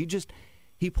Wilson,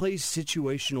 he plays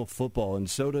situational football, and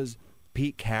so does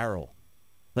Pete Carroll.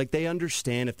 Like, they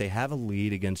understand if they have a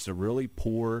lead against a really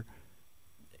poor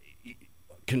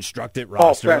constructed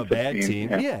roster, a bad team.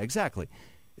 Yeah, exactly.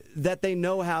 that they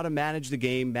know how to manage the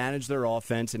game, manage their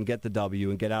offense, and get the W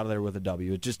and get out of there with a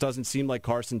W. It just doesn't seem like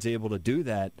Carson's able to do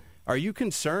that. Are you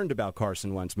concerned about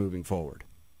Carson Wentz moving forward?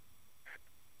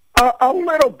 A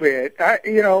little bit.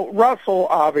 Russell,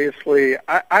 obviously,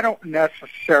 I don't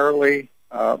necessarily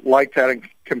like that in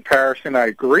comparison. I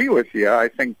agree with you. I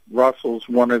think Russell's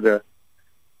one of the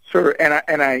sort of,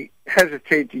 and I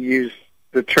hesitate to use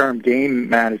the term game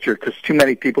manager because too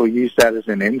many people use that as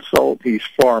an insult. He's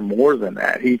far more than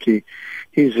that. He's a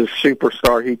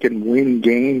superstar. He can win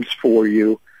games for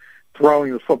you,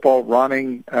 throwing the football,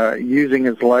 running, using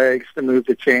his legs to move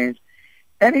the chains.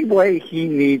 Any way he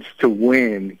needs to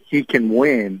win, he can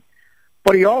win.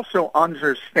 But he also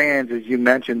understands, as you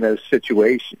mentioned, those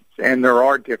situations, and there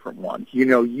are different ones.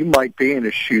 You might be in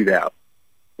a shootout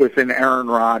with an Aaron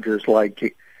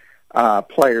Rodgers-like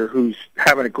player who's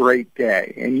having a great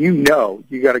day, and you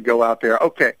got to go out there.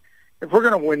 Okay, if we're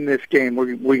going to win this game,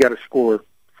 we got to score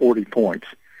 40 points.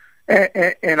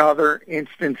 In other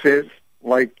instances,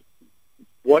 like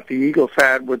what the Eagles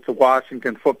had with the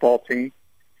Washington football team,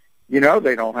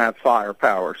 they don't have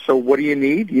firepower. So what do you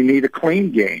need? You need a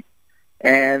clean game.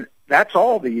 And that's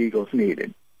all the Eagles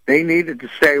needed. They needed to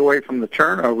stay away from the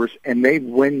turnovers, and they'd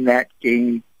win that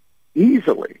game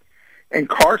easily. And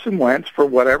Carson Wentz, for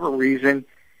whatever reason,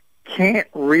 can't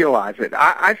realize it.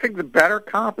 I think the better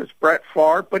comp is Brett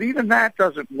Favre, but even that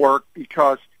doesn't work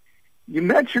because you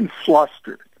mentioned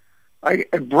flustered.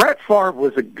 Brett Favre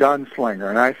was a gunslinger,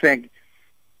 and I think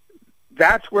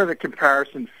that's where the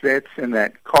comparison fits, in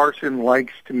that Carson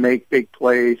likes to make big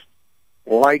plays,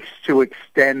 likes to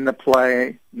extend the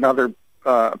play. Another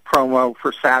promo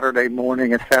for Saturday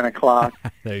morning at 10 o'clock.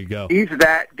 There you go. He's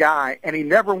that guy, and he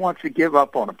never wants to give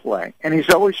up on a play, and he's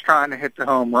always trying to hit the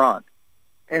home run.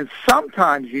 And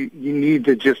sometimes you need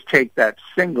to just take that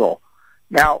single.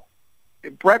 Now,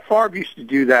 Brett Favre used to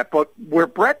do that, but where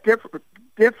Brett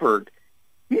differed,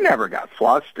 he never got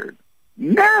flustered.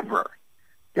 Never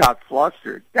got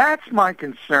flustered. That's my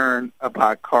concern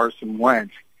about Carson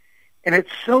Wentz. And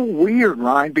it's so weird,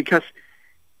 Ryan, because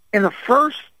in the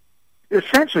first,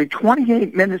 essentially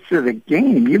 28 minutes of the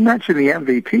game, you mentioned the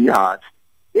MVP odds,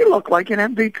 he looked like an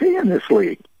MVP in this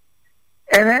league.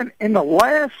 And then in the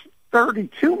last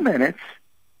 32 minutes,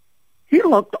 he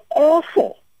looked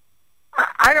awful.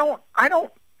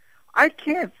 I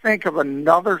can't think of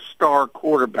another star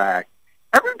quarterback.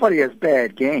 Everybody has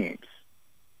bad games.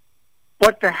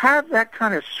 But to have that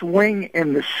kind of swing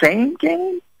in the same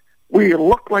game, where you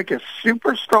look like a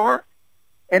superstar,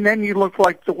 and then you look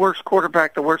like the worst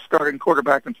quarterback, the worst starting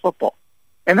quarterback in football.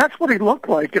 And that's what he looked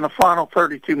like in the final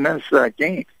 32 minutes of that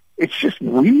game. It's just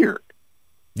weird.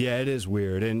 Yeah, it is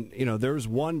weird. And, there's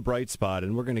one bright spot,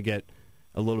 and we're going to get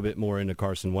a little bit more into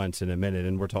Carson Wentz in a minute,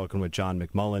 and we're talking with John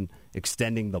McMullen,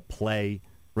 extending the play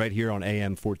right here on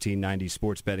AM 1490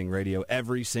 Sports Betting Radio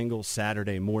every single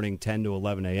Saturday morning, 10 to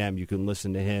 11 a.m. You can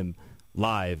listen to him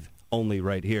live only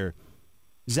right here.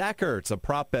 Zach Ertz, a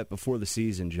prop bet before the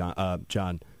season,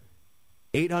 John,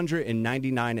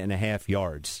 899.5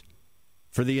 yards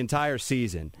for the entire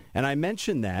season. And I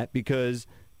mention that because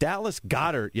Dallas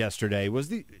Goedert yesterday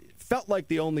felt like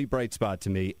the only bright spot to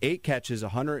me. 8 catches,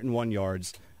 101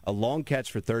 yards, a long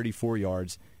catch for 34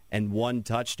 yards, and 1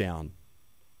 touchdown.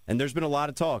 And there's been a lot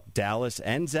of talk. Dallas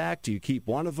and Zach, do you keep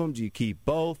one of them? Do you keep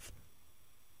both?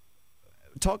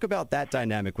 Talk about that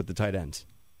dynamic with the tight ends.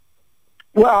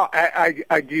 Well,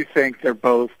 I do think they're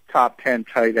both top 10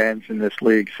 tight ends in this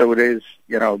league, so it is,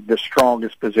 the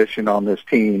strongest position on this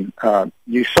team.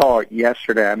 You saw it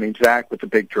yesterday. I mean, Zach with the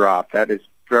big drop, that is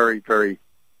very, very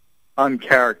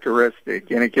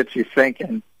uncharacteristic, and it gets you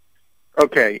thinking,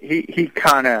 okay, he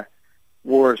kind of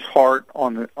wore his heart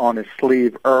on his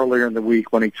sleeve earlier in the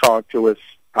week when he talked to us,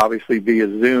 obviously via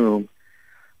Zoom,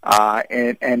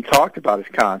 and talked about his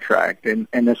contract and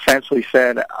essentially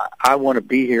said, I want to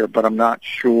be here, but I'm not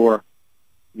sure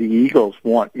the Eagles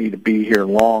want me to be here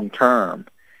long term.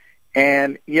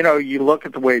 And, you look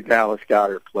at the way Dallas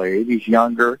Goedert played. He's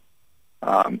younger.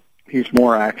 He's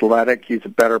more athletic. He's a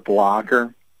better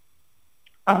blocker.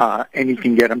 And you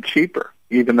can get him cheaper,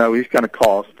 even though he's going to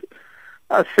cost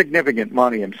significant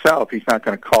money himself. He's not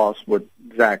going to cost what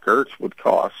Zach Ertz would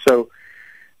cost. So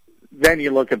then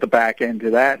you look at the back end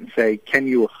of that and say, can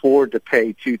you afford to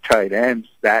pay 2 tight ends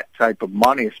that type of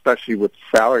money, especially with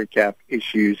the salary cap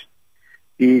issues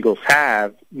the Eagles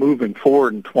have moving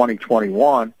forward in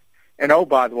 2021? And, oh,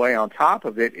 by the way, on top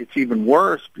of it, it's even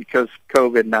worse because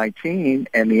COVID-19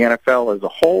 and the NFL as a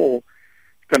whole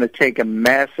is going to take a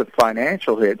massive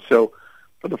financial hit. So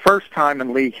for the first time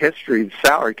in league history, the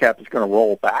salary cap is going to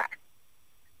roll back.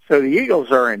 So the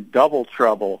Eagles are in double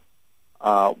trouble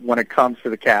when it comes to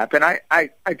the cap. And I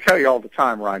tell you all the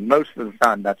time, Ryan, most of the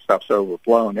time that stuff's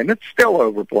overblown, and it's still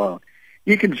overblown.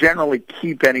 You can generally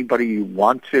keep anybody you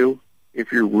want to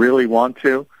if you really want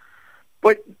to.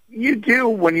 But you do,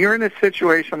 when you're in a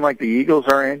situation like the Eagles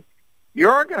are in, you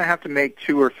are going to have to make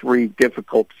 2 or 3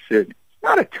 difficult decisions.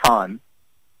 Not a ton,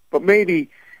 but maybe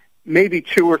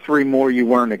 2 or 3 more you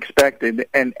weren't expected.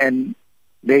 And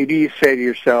maybe you say to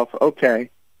yourself, okay,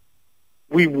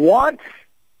 we want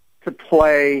to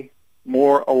play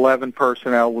more 11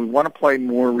 personnel. We want to play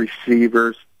more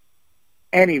receivers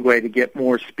anyway to get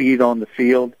more speed on the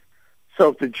field. So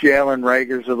if the Jalen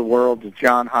Reagors of the world, the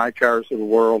John Hightowers of the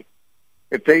world,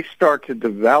 if they start to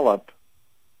develop,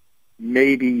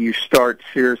 maybe you start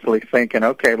seriously thinking,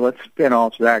 okay, let's spin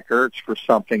off Zach Ertz for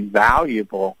something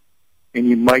valuable, and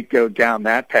you might go down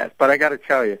that path. But I got to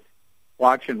tell you,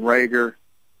 watching Reagor,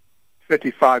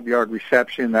 55-yard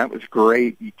reception, that was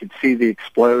great. You could see the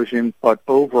explosion. But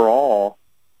overall,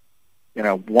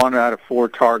 1 out of 4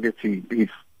 targets, he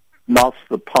muffs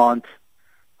the punt.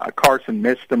 Carson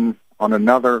missed him on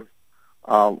another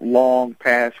long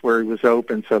pass where he was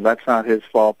open, so that's not his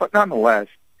fault. But nonetheless,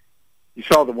 you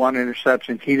saw the 1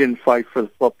 interception. He didn't fight for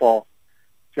the football.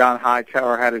 John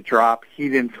Hightower had a drop. He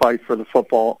didn't fight for the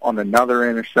football on another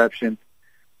interception.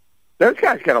 Those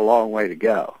guys got a long way to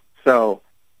go. So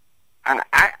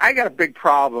I got a big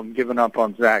problem giving up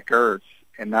on Zach Ertz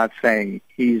and not saying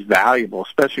he's valuable,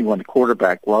 especially when the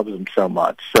quarterback loves him so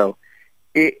much. So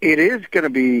it is going to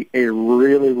be a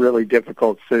really, really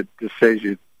difficult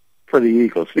decision for the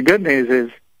Eagles. The good news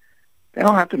is they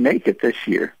don't have to make it this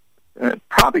year.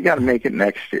 Probably got to make it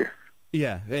next year.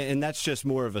 Yeah, and that's just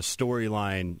more of a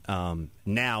storyline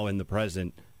now in the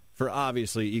present for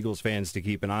obviously Eagles fans to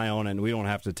keep an eye on, and we don't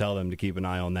have to tell them to keep an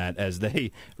eye on that as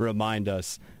they remind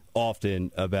us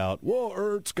often about, well,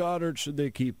 Ertz, Goddard, should they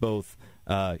keep both,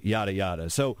 yada, yada.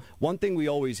 So one thing we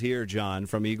always hear, John,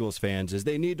 from Eagles fans is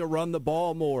they need to run the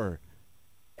ball more.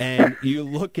 And you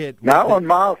look at... Not when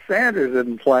Miles Sanders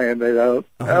isn't playing, they don't.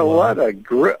 What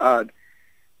a...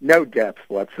 no depth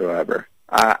whatsoever.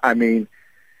 I mean,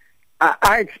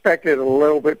 I expected a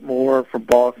little bit more from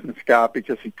Boston Scott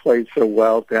because he played so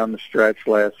well down the stretch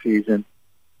last season.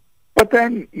 But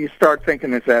then you start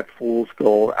thinking, is that fool's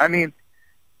gold? I mean,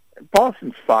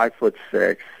 Boston's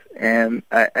 5'6", and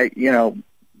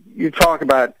you talk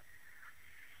about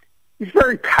he's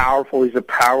very powerful. He's a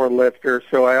power lifter.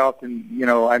 So I often,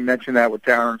 I mention that with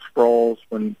Darren Sproles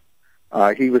when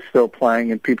he was still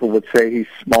playing, and people would say he's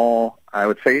small. I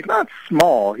would say he's not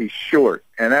small, he's short,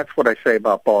 and that's what I say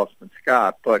about Boston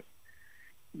Scott. But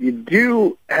you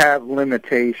do have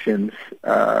limitations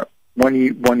when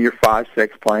you're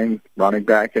 5'6", playing running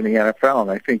back in the NFL,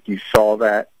 and I think you saw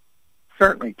that.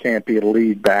 Certainly can't be a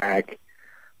lead back.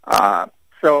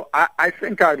 So I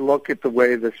think I look at the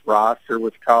way this roster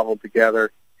was cobbled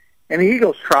together, and the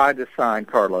Eagles tried to sign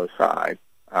Carlos Hyde.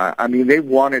 I mean, they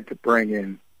wanted to bring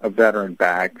in a veteran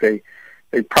back.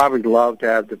 They'd probably love to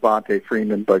have Devontae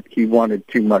Freeman, but he wanted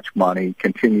too much money. He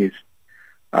continues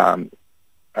to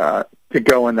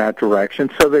go in that direction.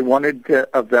 So they wanted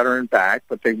a veteran back,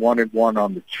 but they wanted one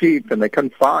on the cheap, and they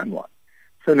couldn't find one.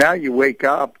 So now you wake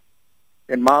up,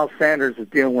 and Miles Sanders is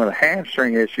dealing with a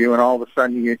hamstring issue, and all of a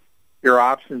sudden your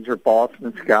options are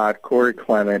Boston Scott, Corey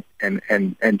Clement,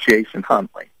 and Jason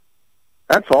Huntley.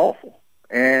 That's awful.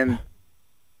 And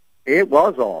it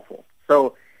was awful.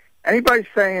 So anybody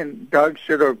saying Doug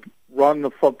should have run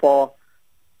the football,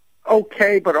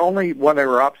 okay, but only when they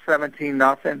were up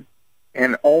 17-0,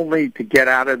 and only to get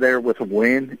out of there with a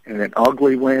win, and an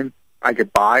ugly win, I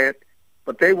could buy it.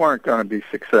 But they weren't going to be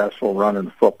successful running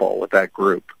the football with that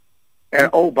group. And,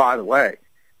 oh, by the way,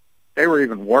 they were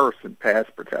even worse in pass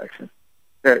protection.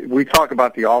 We talk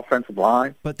about the offensive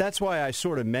line. But that's why I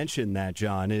sort of mentioned that,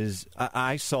 John, is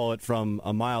I saw it from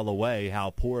a mile away how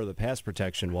poor the pass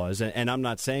protection was. And I'm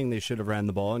not saying they should have ran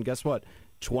the ball. And guess what?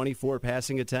 24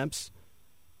 passing attempts,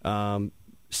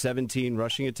 17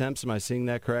 rushing attempts. Am I seeing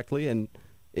that correctly? And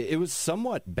it was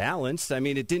somewhat balanced. I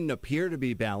mean, it didn't appear to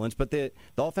be balanced, but the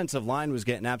offensive line was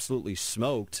getting absolutely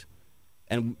smoked.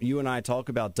 And you and I talk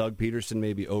about Doug Peterson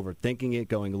maybe overthinking it,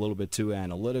 going a little bit too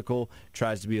analytical,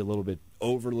 tries to be a little bit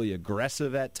overly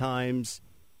aggressive at times.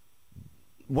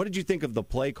 What did you think of the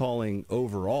play calling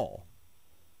overall?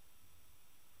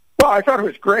 Well, I thought it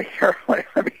was great. I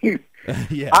mean,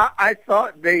 yeah. I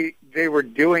thought they were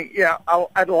doing,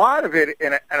 a lot of it,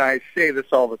 and I say this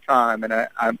all the time, and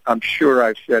I'm sure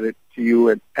I've said it to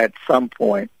you at some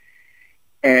point.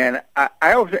 And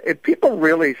I always, if people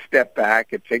really step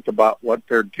back and think about what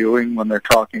they're doing when they're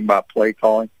talking about play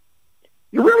calling,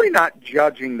 you're really not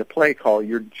judging the play call.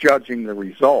 You're judging the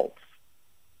results.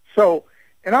 So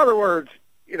in other words,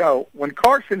 when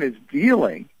Carson is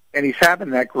dealing and he's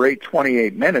having that great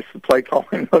 28 minutes, the play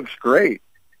calling looks great.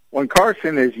 When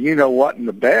Carson is, in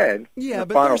the bed, yeah, the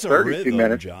but final there's a 32 rhythm,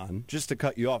 minutes. John, just to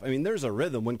cut you off. I mean, there's a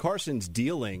rhythm. When Carson's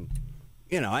dealing,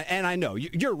 and I know,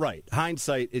 you're right.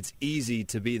 Hindsight, it's easy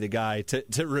to be the guy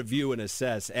to review and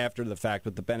assess after the fact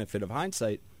with the benefit of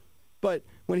hindsight. But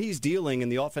when he's dealing and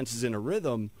the offense is in a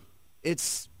rhythm,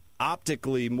 it's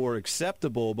optically more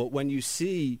acceptable. But when you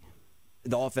see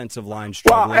the offensive line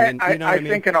struggling, I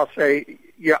think, and I'll say,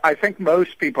 I think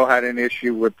most people had an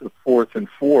issue with the 4th and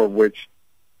 4, which,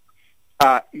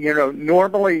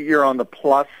 normally you're on the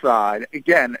plus side.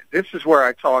 Again, this is where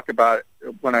I talk about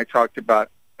when I talked about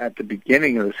at the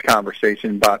beginning of this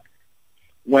conversation about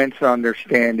Wentz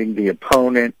understanding the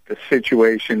opponent, the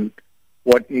situation,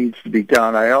 what needs to be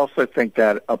done. I also think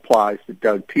that applies to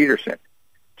Doug Peterson.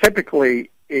 Typically,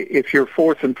 if you're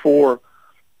 4th and 4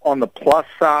 on the plus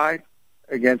side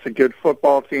against a good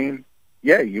football team,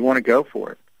 you want to go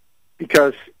for it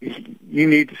because you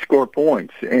need to score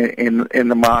points in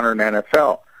the modern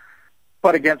NFL.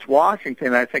 But against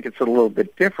Washington, I think it's a little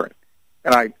bit different.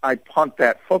 And I punt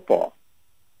that football.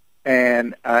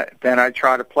 And then I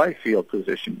try to play field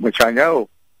position, which I know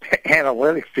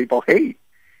analytics people hate.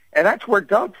 And that's where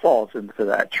Doug falls into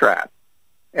that trap.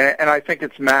 And I think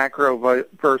it's macro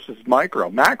versus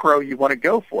micro. Macro, you want to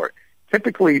go for it.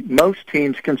 Typically, most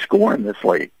teams can score in this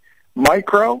league.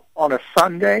 Micro, on a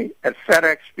Sunday at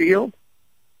FedEx Field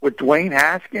with Dwayne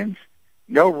Haskins,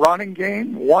 no running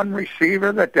game, one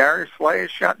receiver that Darius Slay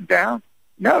is shutting down.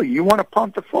 No, you want to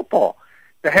punt the football.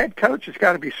 The head coach has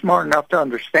got to be smart enough to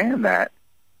understand that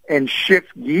and shift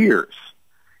gears.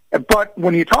 But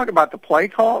when you talk about the play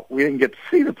call, we didn't get to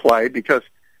see the play because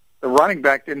the running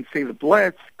back didn't see the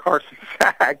blitz. Carson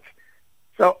sacked.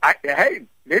 So, maybe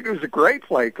it was a great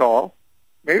play call.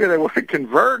 Maybe they would have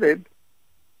converted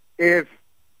if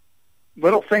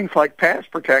little things like pass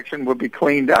protection would be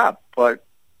cleaned up, but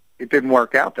it didn't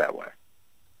work out that way.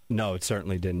 No, it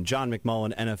certainly didn't. John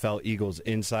McMullen, NFL Eagles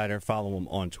Insider. Follow him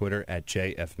on Twitter at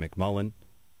JFMcMullen.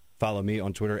 Follow me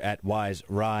on Twitter at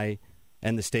WiseRye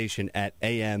and the station at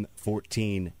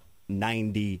AM1490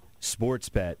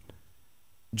 SportsBet.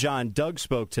 John, Doug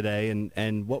spoke today,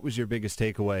 and what was your biggest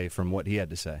takeaway from what he had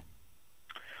to say?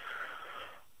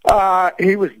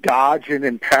 He was dodging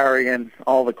and parrying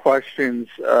all the questions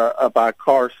about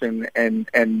Carson and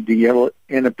the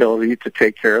inability to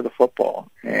take care of the football.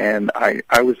 And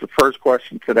I was the first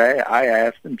question today. I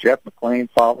asked him. Jeff McClain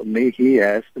followed me. He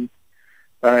asked him.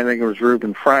 I think it was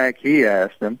Reuben Frank. He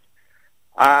asked him.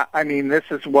 I mean, this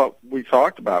is what we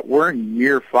talked about. We're in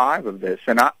year 5 of this,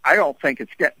 and I don't think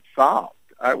it's getting solved.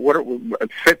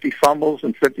 50 fumbles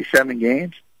in 57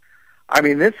 games? I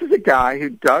mean, this is a guy who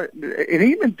does, and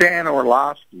even Dan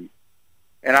Orlovsky,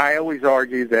 and I always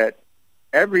argue that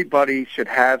everybody should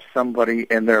have somebody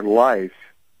in their life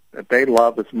that they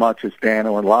love as much as Dan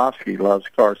Orlovsky loves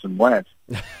Carson Wentz.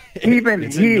 Even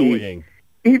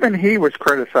he was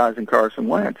criticizing Carson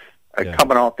Wentz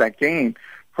coming off that game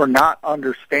for not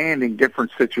understanding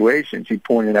different situations. He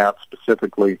pointed out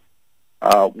specifically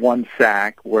one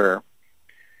sack where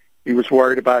he was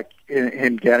worried about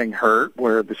him getting hurt,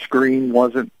 where the screen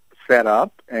wasn't set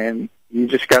up, and you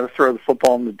just got to throw the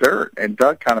football in the dirt. And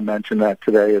Doug kind of mentioned that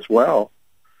today as well.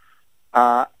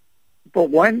 But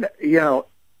when,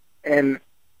 and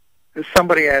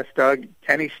somebody asked Doug,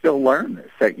 can he still learn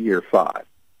this at year 5?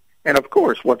 And, of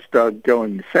course, what's Doug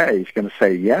going to say? He's going to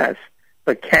say yes.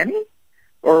 But can he?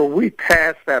 Or are we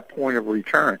past that point of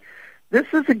return? This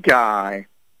is a guy,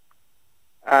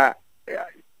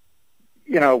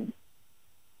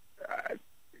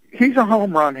 he's a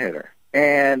home run hitter.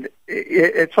 And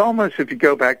it's almost, if you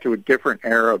go back to a different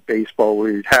era of baseball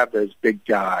where you'd have those big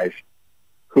guys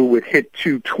who would hit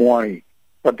 220,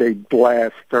 but they'd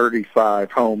blast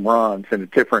 35 home runs in a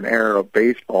different era of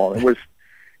baseball. It was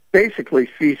basically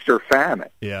feast or famine.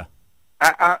 Yeah.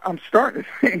 I'm starting to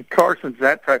think Carson's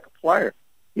that type of player.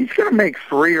 He's going to make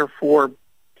 3 or 4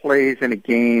 plays in a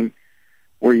game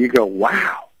where you go,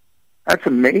 wow, that's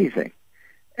amazing.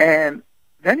 And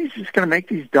then he's just going to make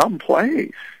these dumb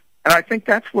plays. And I think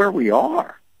that's where we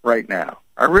are right now.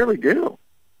 I really do.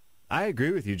 I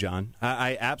agree with you, John.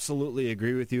 I absolutely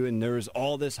agree with you. And there is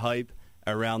all this hype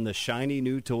around the shiny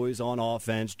new toys on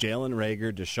offense, Jalen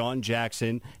Reagor, Deshaun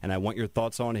Jackson, and I want your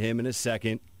thoughts on him in a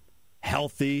second.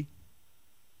 Healthy,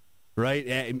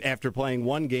 right? After playing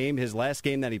one game, his last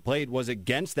game that he played was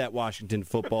against that Washington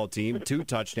football team, 2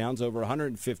 touchdowns, over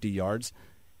 150 yards.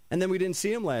 And then we didn't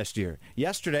see him last year.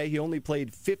 Yesterday, he only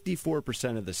played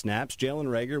 54% of the snaps. Jalen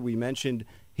Reagor, we mentioned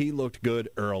he looked good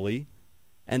early,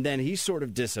 and then he sort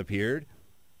of disappeared.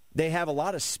 they have a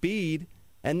lot of speed,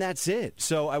 and that's it.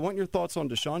 So I want your thoughts on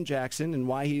Deshaun Jackson and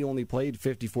why he only played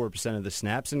 54% of the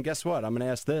snaps. And guess what? I'm going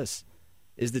to ask this.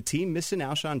 Is the team missing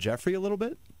Alshon Jeffrey a little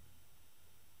bit?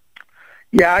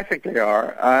 Yeah, I think they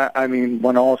are. I mean,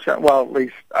 when Alshon, well, at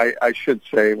least I should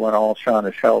say when Alshon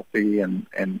is healthy and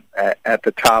at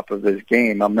the top of his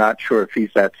game, I'm not sure if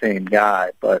he's that same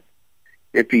guy. But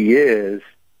if he is,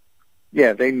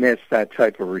 yeah, they miss that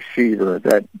type of receiver,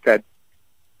 that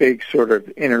big sort of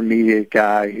intermediate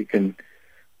guy who can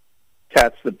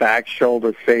catch the back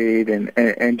shoulder fade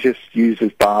and just use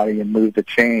his body and move the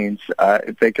chains.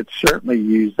 They could certainly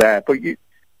use that. But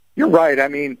you're right. I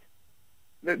mean,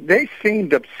 they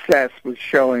seemed obsessed with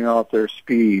showing off their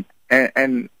speed,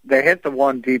 and they hit the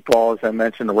one deep ball, as I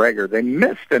mentioned, to Reagor. They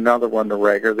missed another one to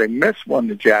Reagor. They missed one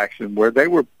to Jackson, where they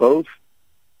were both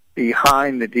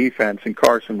behind the defense, and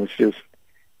Carson was just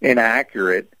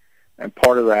inaccurate. And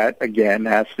part of that, again,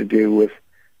 has to do with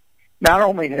not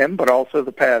only him, but also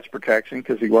the pass protection,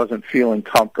 because he wasn't feeling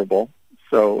comfortable.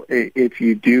 So if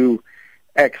you do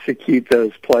execute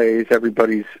those plays,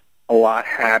 everybody's a lot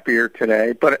happier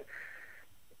today. But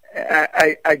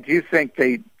I do think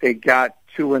they got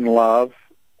too in love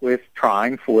with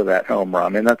trying for that home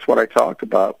run, and that's what I talked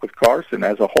about with Carson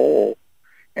as a whole.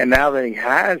 And now that he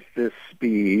has this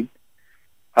speed,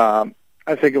 I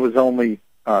think it was only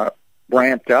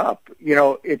ramped up. You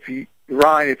know,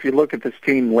 Ryan, if you look at this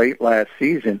team late last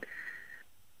season,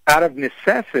 out of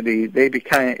necessity, they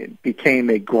became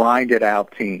a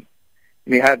grinded-out team.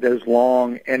 And you had those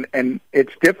long, and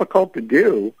it's difficult to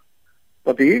do,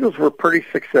 but the Eagles were pretty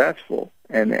successful,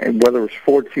 and whether it was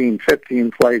 14,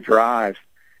 15-play drives,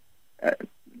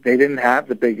 they didn't have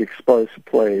the big explosive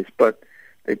plays, but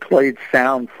they played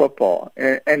sound football.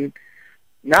 And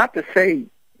not to say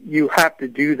you have to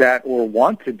do that or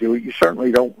want to do it. You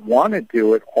certainly don't want to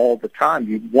do it all the time.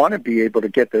 You want to be able to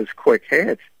get those quick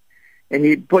hits,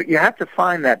 but you have to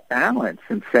find that balance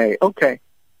and say, okay,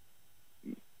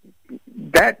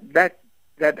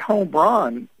 that home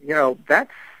run, you know,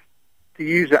 that's, to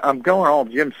use, I'm going all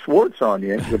Jim Swartz on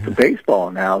you with the baseball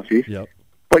analogies. Yep.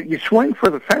 But you swing for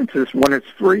the fences when it's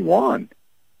 3-1,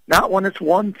 not when it's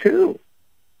 1-2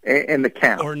 in the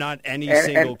count. Or not any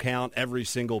single count, every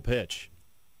single pitch.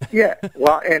 Yeah,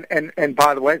 well, and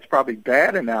by the way, it's probably a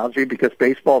bad analogy because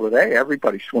baseball today,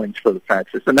 everybody swings for the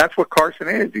fences, and that's what Carson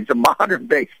is. He's a modern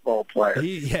baseball player.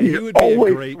 He would be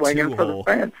always a great swinging for the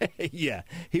fence. Yeah,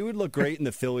 he would look great in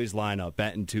the Phillies lineup,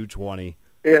 batting .220.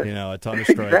 Yeah. You know, a ton of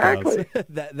strikeouts.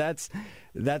 Exactly.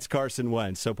 That's Carson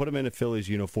Wentz. So put him in a Phillies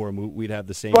uniform, we'd have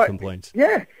the same complaints.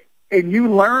 Yeah, and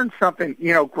you learn something.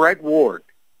 You know, Greg Ward.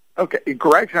 Okay,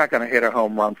 Greg's not going to hit a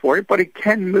home run for you, but he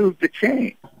can move the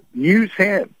chain. Use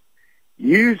him.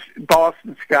 Use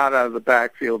Boston Scott out of the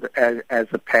backfield as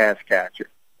a pass catcher.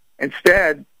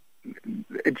 Instead,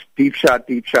 it's deep shot,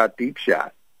 deep shot, deep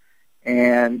shot.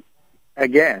 And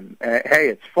again, hey,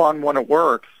 it's fun when it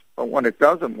works, but when it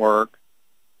doesn't work,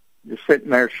 you're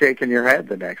sitting there shaking your head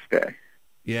the next day.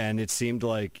 Yeah, and it seemed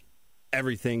like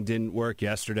everything didn't work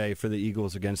yesterday for the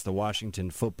Eagles against the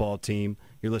Washington football team.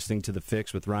 You're listening to The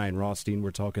Fix with Ryan Rothstein.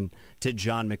 We're talking to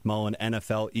John McMullen,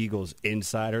 NFL Eagles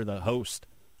insider, the host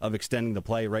of Extending the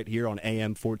Play right here on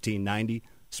AM 1490,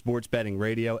 Sports Betting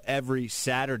Radio. Every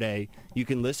Saturday, you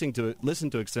can listen to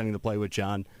Extending the Play with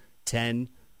John, 10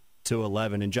 to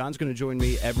 11. And John's going to join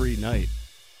me every night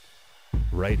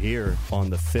right here on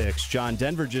The Fix. John,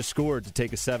 Denver just scored to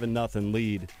take a 7-0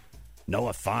 lead.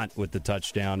 Noah Fant with the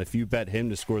touchdown. If you bet him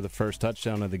to score the first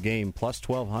touchdown of the game, plus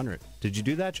 1,200. Did you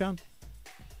do that, John?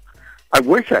 I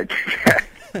wish I did that.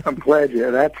 I'm glad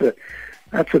you.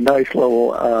 That's a nice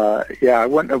little. I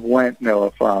wouldn't have went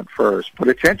Noah Fant first, but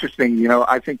it's interesting. You know,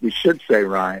 I think we should say,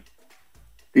 Ryan,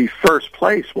 the first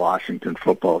place Washington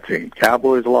football team.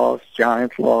 Cowboys lost,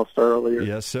 Giants lost earlier.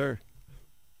 Yes, sir.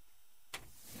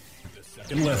 The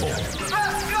second level.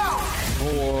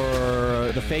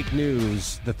 For the fake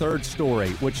news, the third story,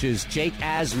 which is Jake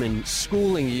Asman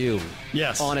schooling you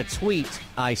on a tweet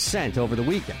I sent over the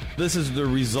weekend. This is the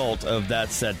result of that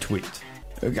said tweet.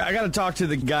 I got to talk to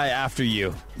the guy after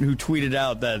you who tweeted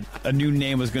out that a new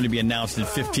name was going to be announced in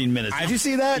 15 minutes. Did you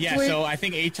see that tweet? So I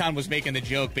think Eitan was making the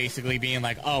joke, basically being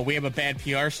like, oh, we have a bad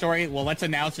PR story? Well, let's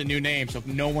announce a new name so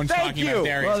no one's talking about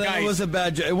Darius. Well, that was a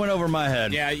bad joke. It went over my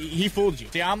head. Yeah, he fooled you.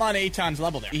 See, I'm on Eitan's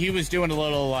level there. He was doing a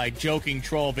little, like, joking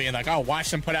troll, being like, oh,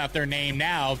 watch them put out their name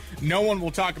now. No one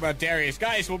will talk about Darius.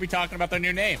 Guys, we'll be talking about their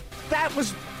new name. That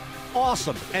was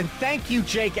awesome. And thank you,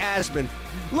 Jake Asman.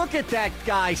 Look at that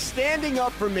guy standing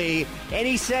up for me, and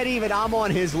he said even I'm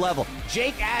on his level.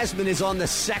 Jake Asman is on the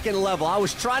second level. I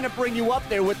was trying to bring you up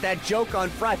there with that joke on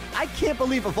Friday. I can't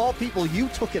believe, of all people, you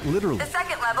took it literally. The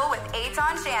second level with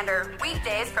Eitan Shander,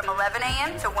 weekdays from 11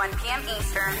 a.m. to 1 p.m.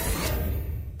 Eastern.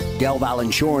 Del Val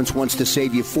Insurance wants to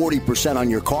save you 40% on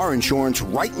your car insurance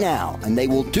right now, and they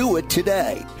will do it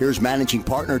today. Here's managing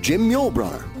partner Jim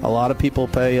Muehlbrunner. A lot of people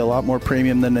pay a lot more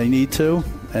premium than they need to,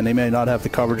 and they may not have the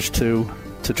coverage to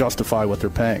justify what they're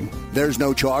paying. There's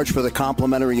no charge for the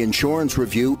complimentary insurance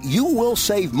review. You will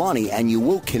save money, and you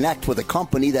will connect with a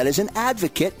company that is an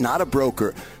advocate, not a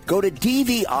broker. Go to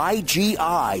dvigi.com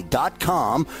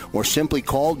or simply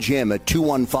call Jim at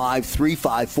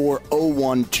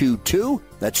 215-354-0122.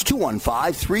 That's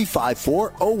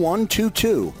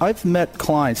 215-354-0122. I've met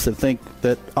clients that think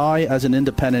that I, as an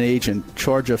independent agent,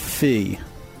 charge a fee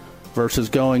versus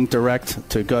going direct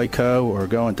to Geico or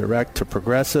going direct to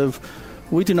Progressive.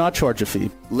 We do not charge a fee.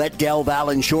 Let Del Val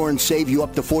Insurance save you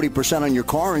up to 40% on your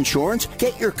car insurance.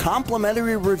 Get your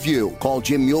complimentary review. Call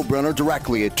Jim Muehlbrunner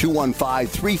directly at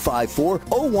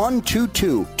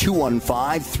 215-354-0122.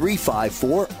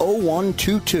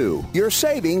 215-354-0122. Your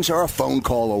savings are a phone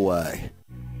call away.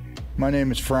 My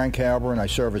name is Frank Halber, and I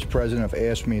serve as president of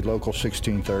Ask Me Local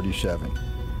 1637.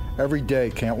 Every day,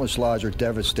 countless lives are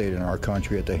devastated in our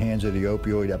country at the hands of the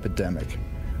opioid epidemic.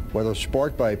 Whether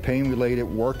sparked by a pain-related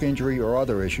work injury or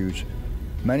other issues,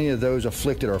 many of those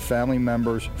afflicted are family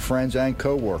members, friends, and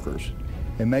co-workers.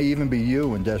 It may even be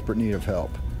you in desperate need of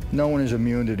help. No one is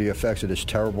immune to the effects of this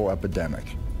terrible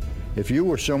epidemic. If you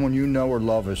or someone you know or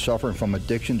love is suffering from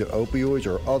addiction to opioids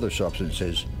or other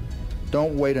substances,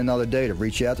 don't wait another day to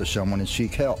reach out to someone and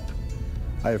seek help.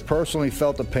 I have personally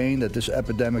felt the pain that this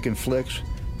epidemic inflicts,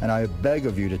 and I beg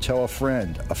of you to tell a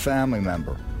friend, a family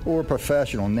member, or a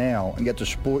professional now and get the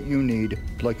support you need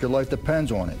like your life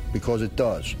depends on it, because it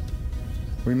does.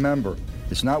 Remember,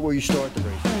 it's not where you start the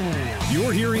race.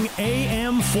 You're hearing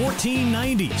AM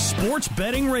 1490 Sports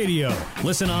Betting Radio.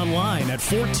 Listen online at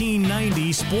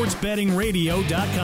 1490sportsbettingradio.com.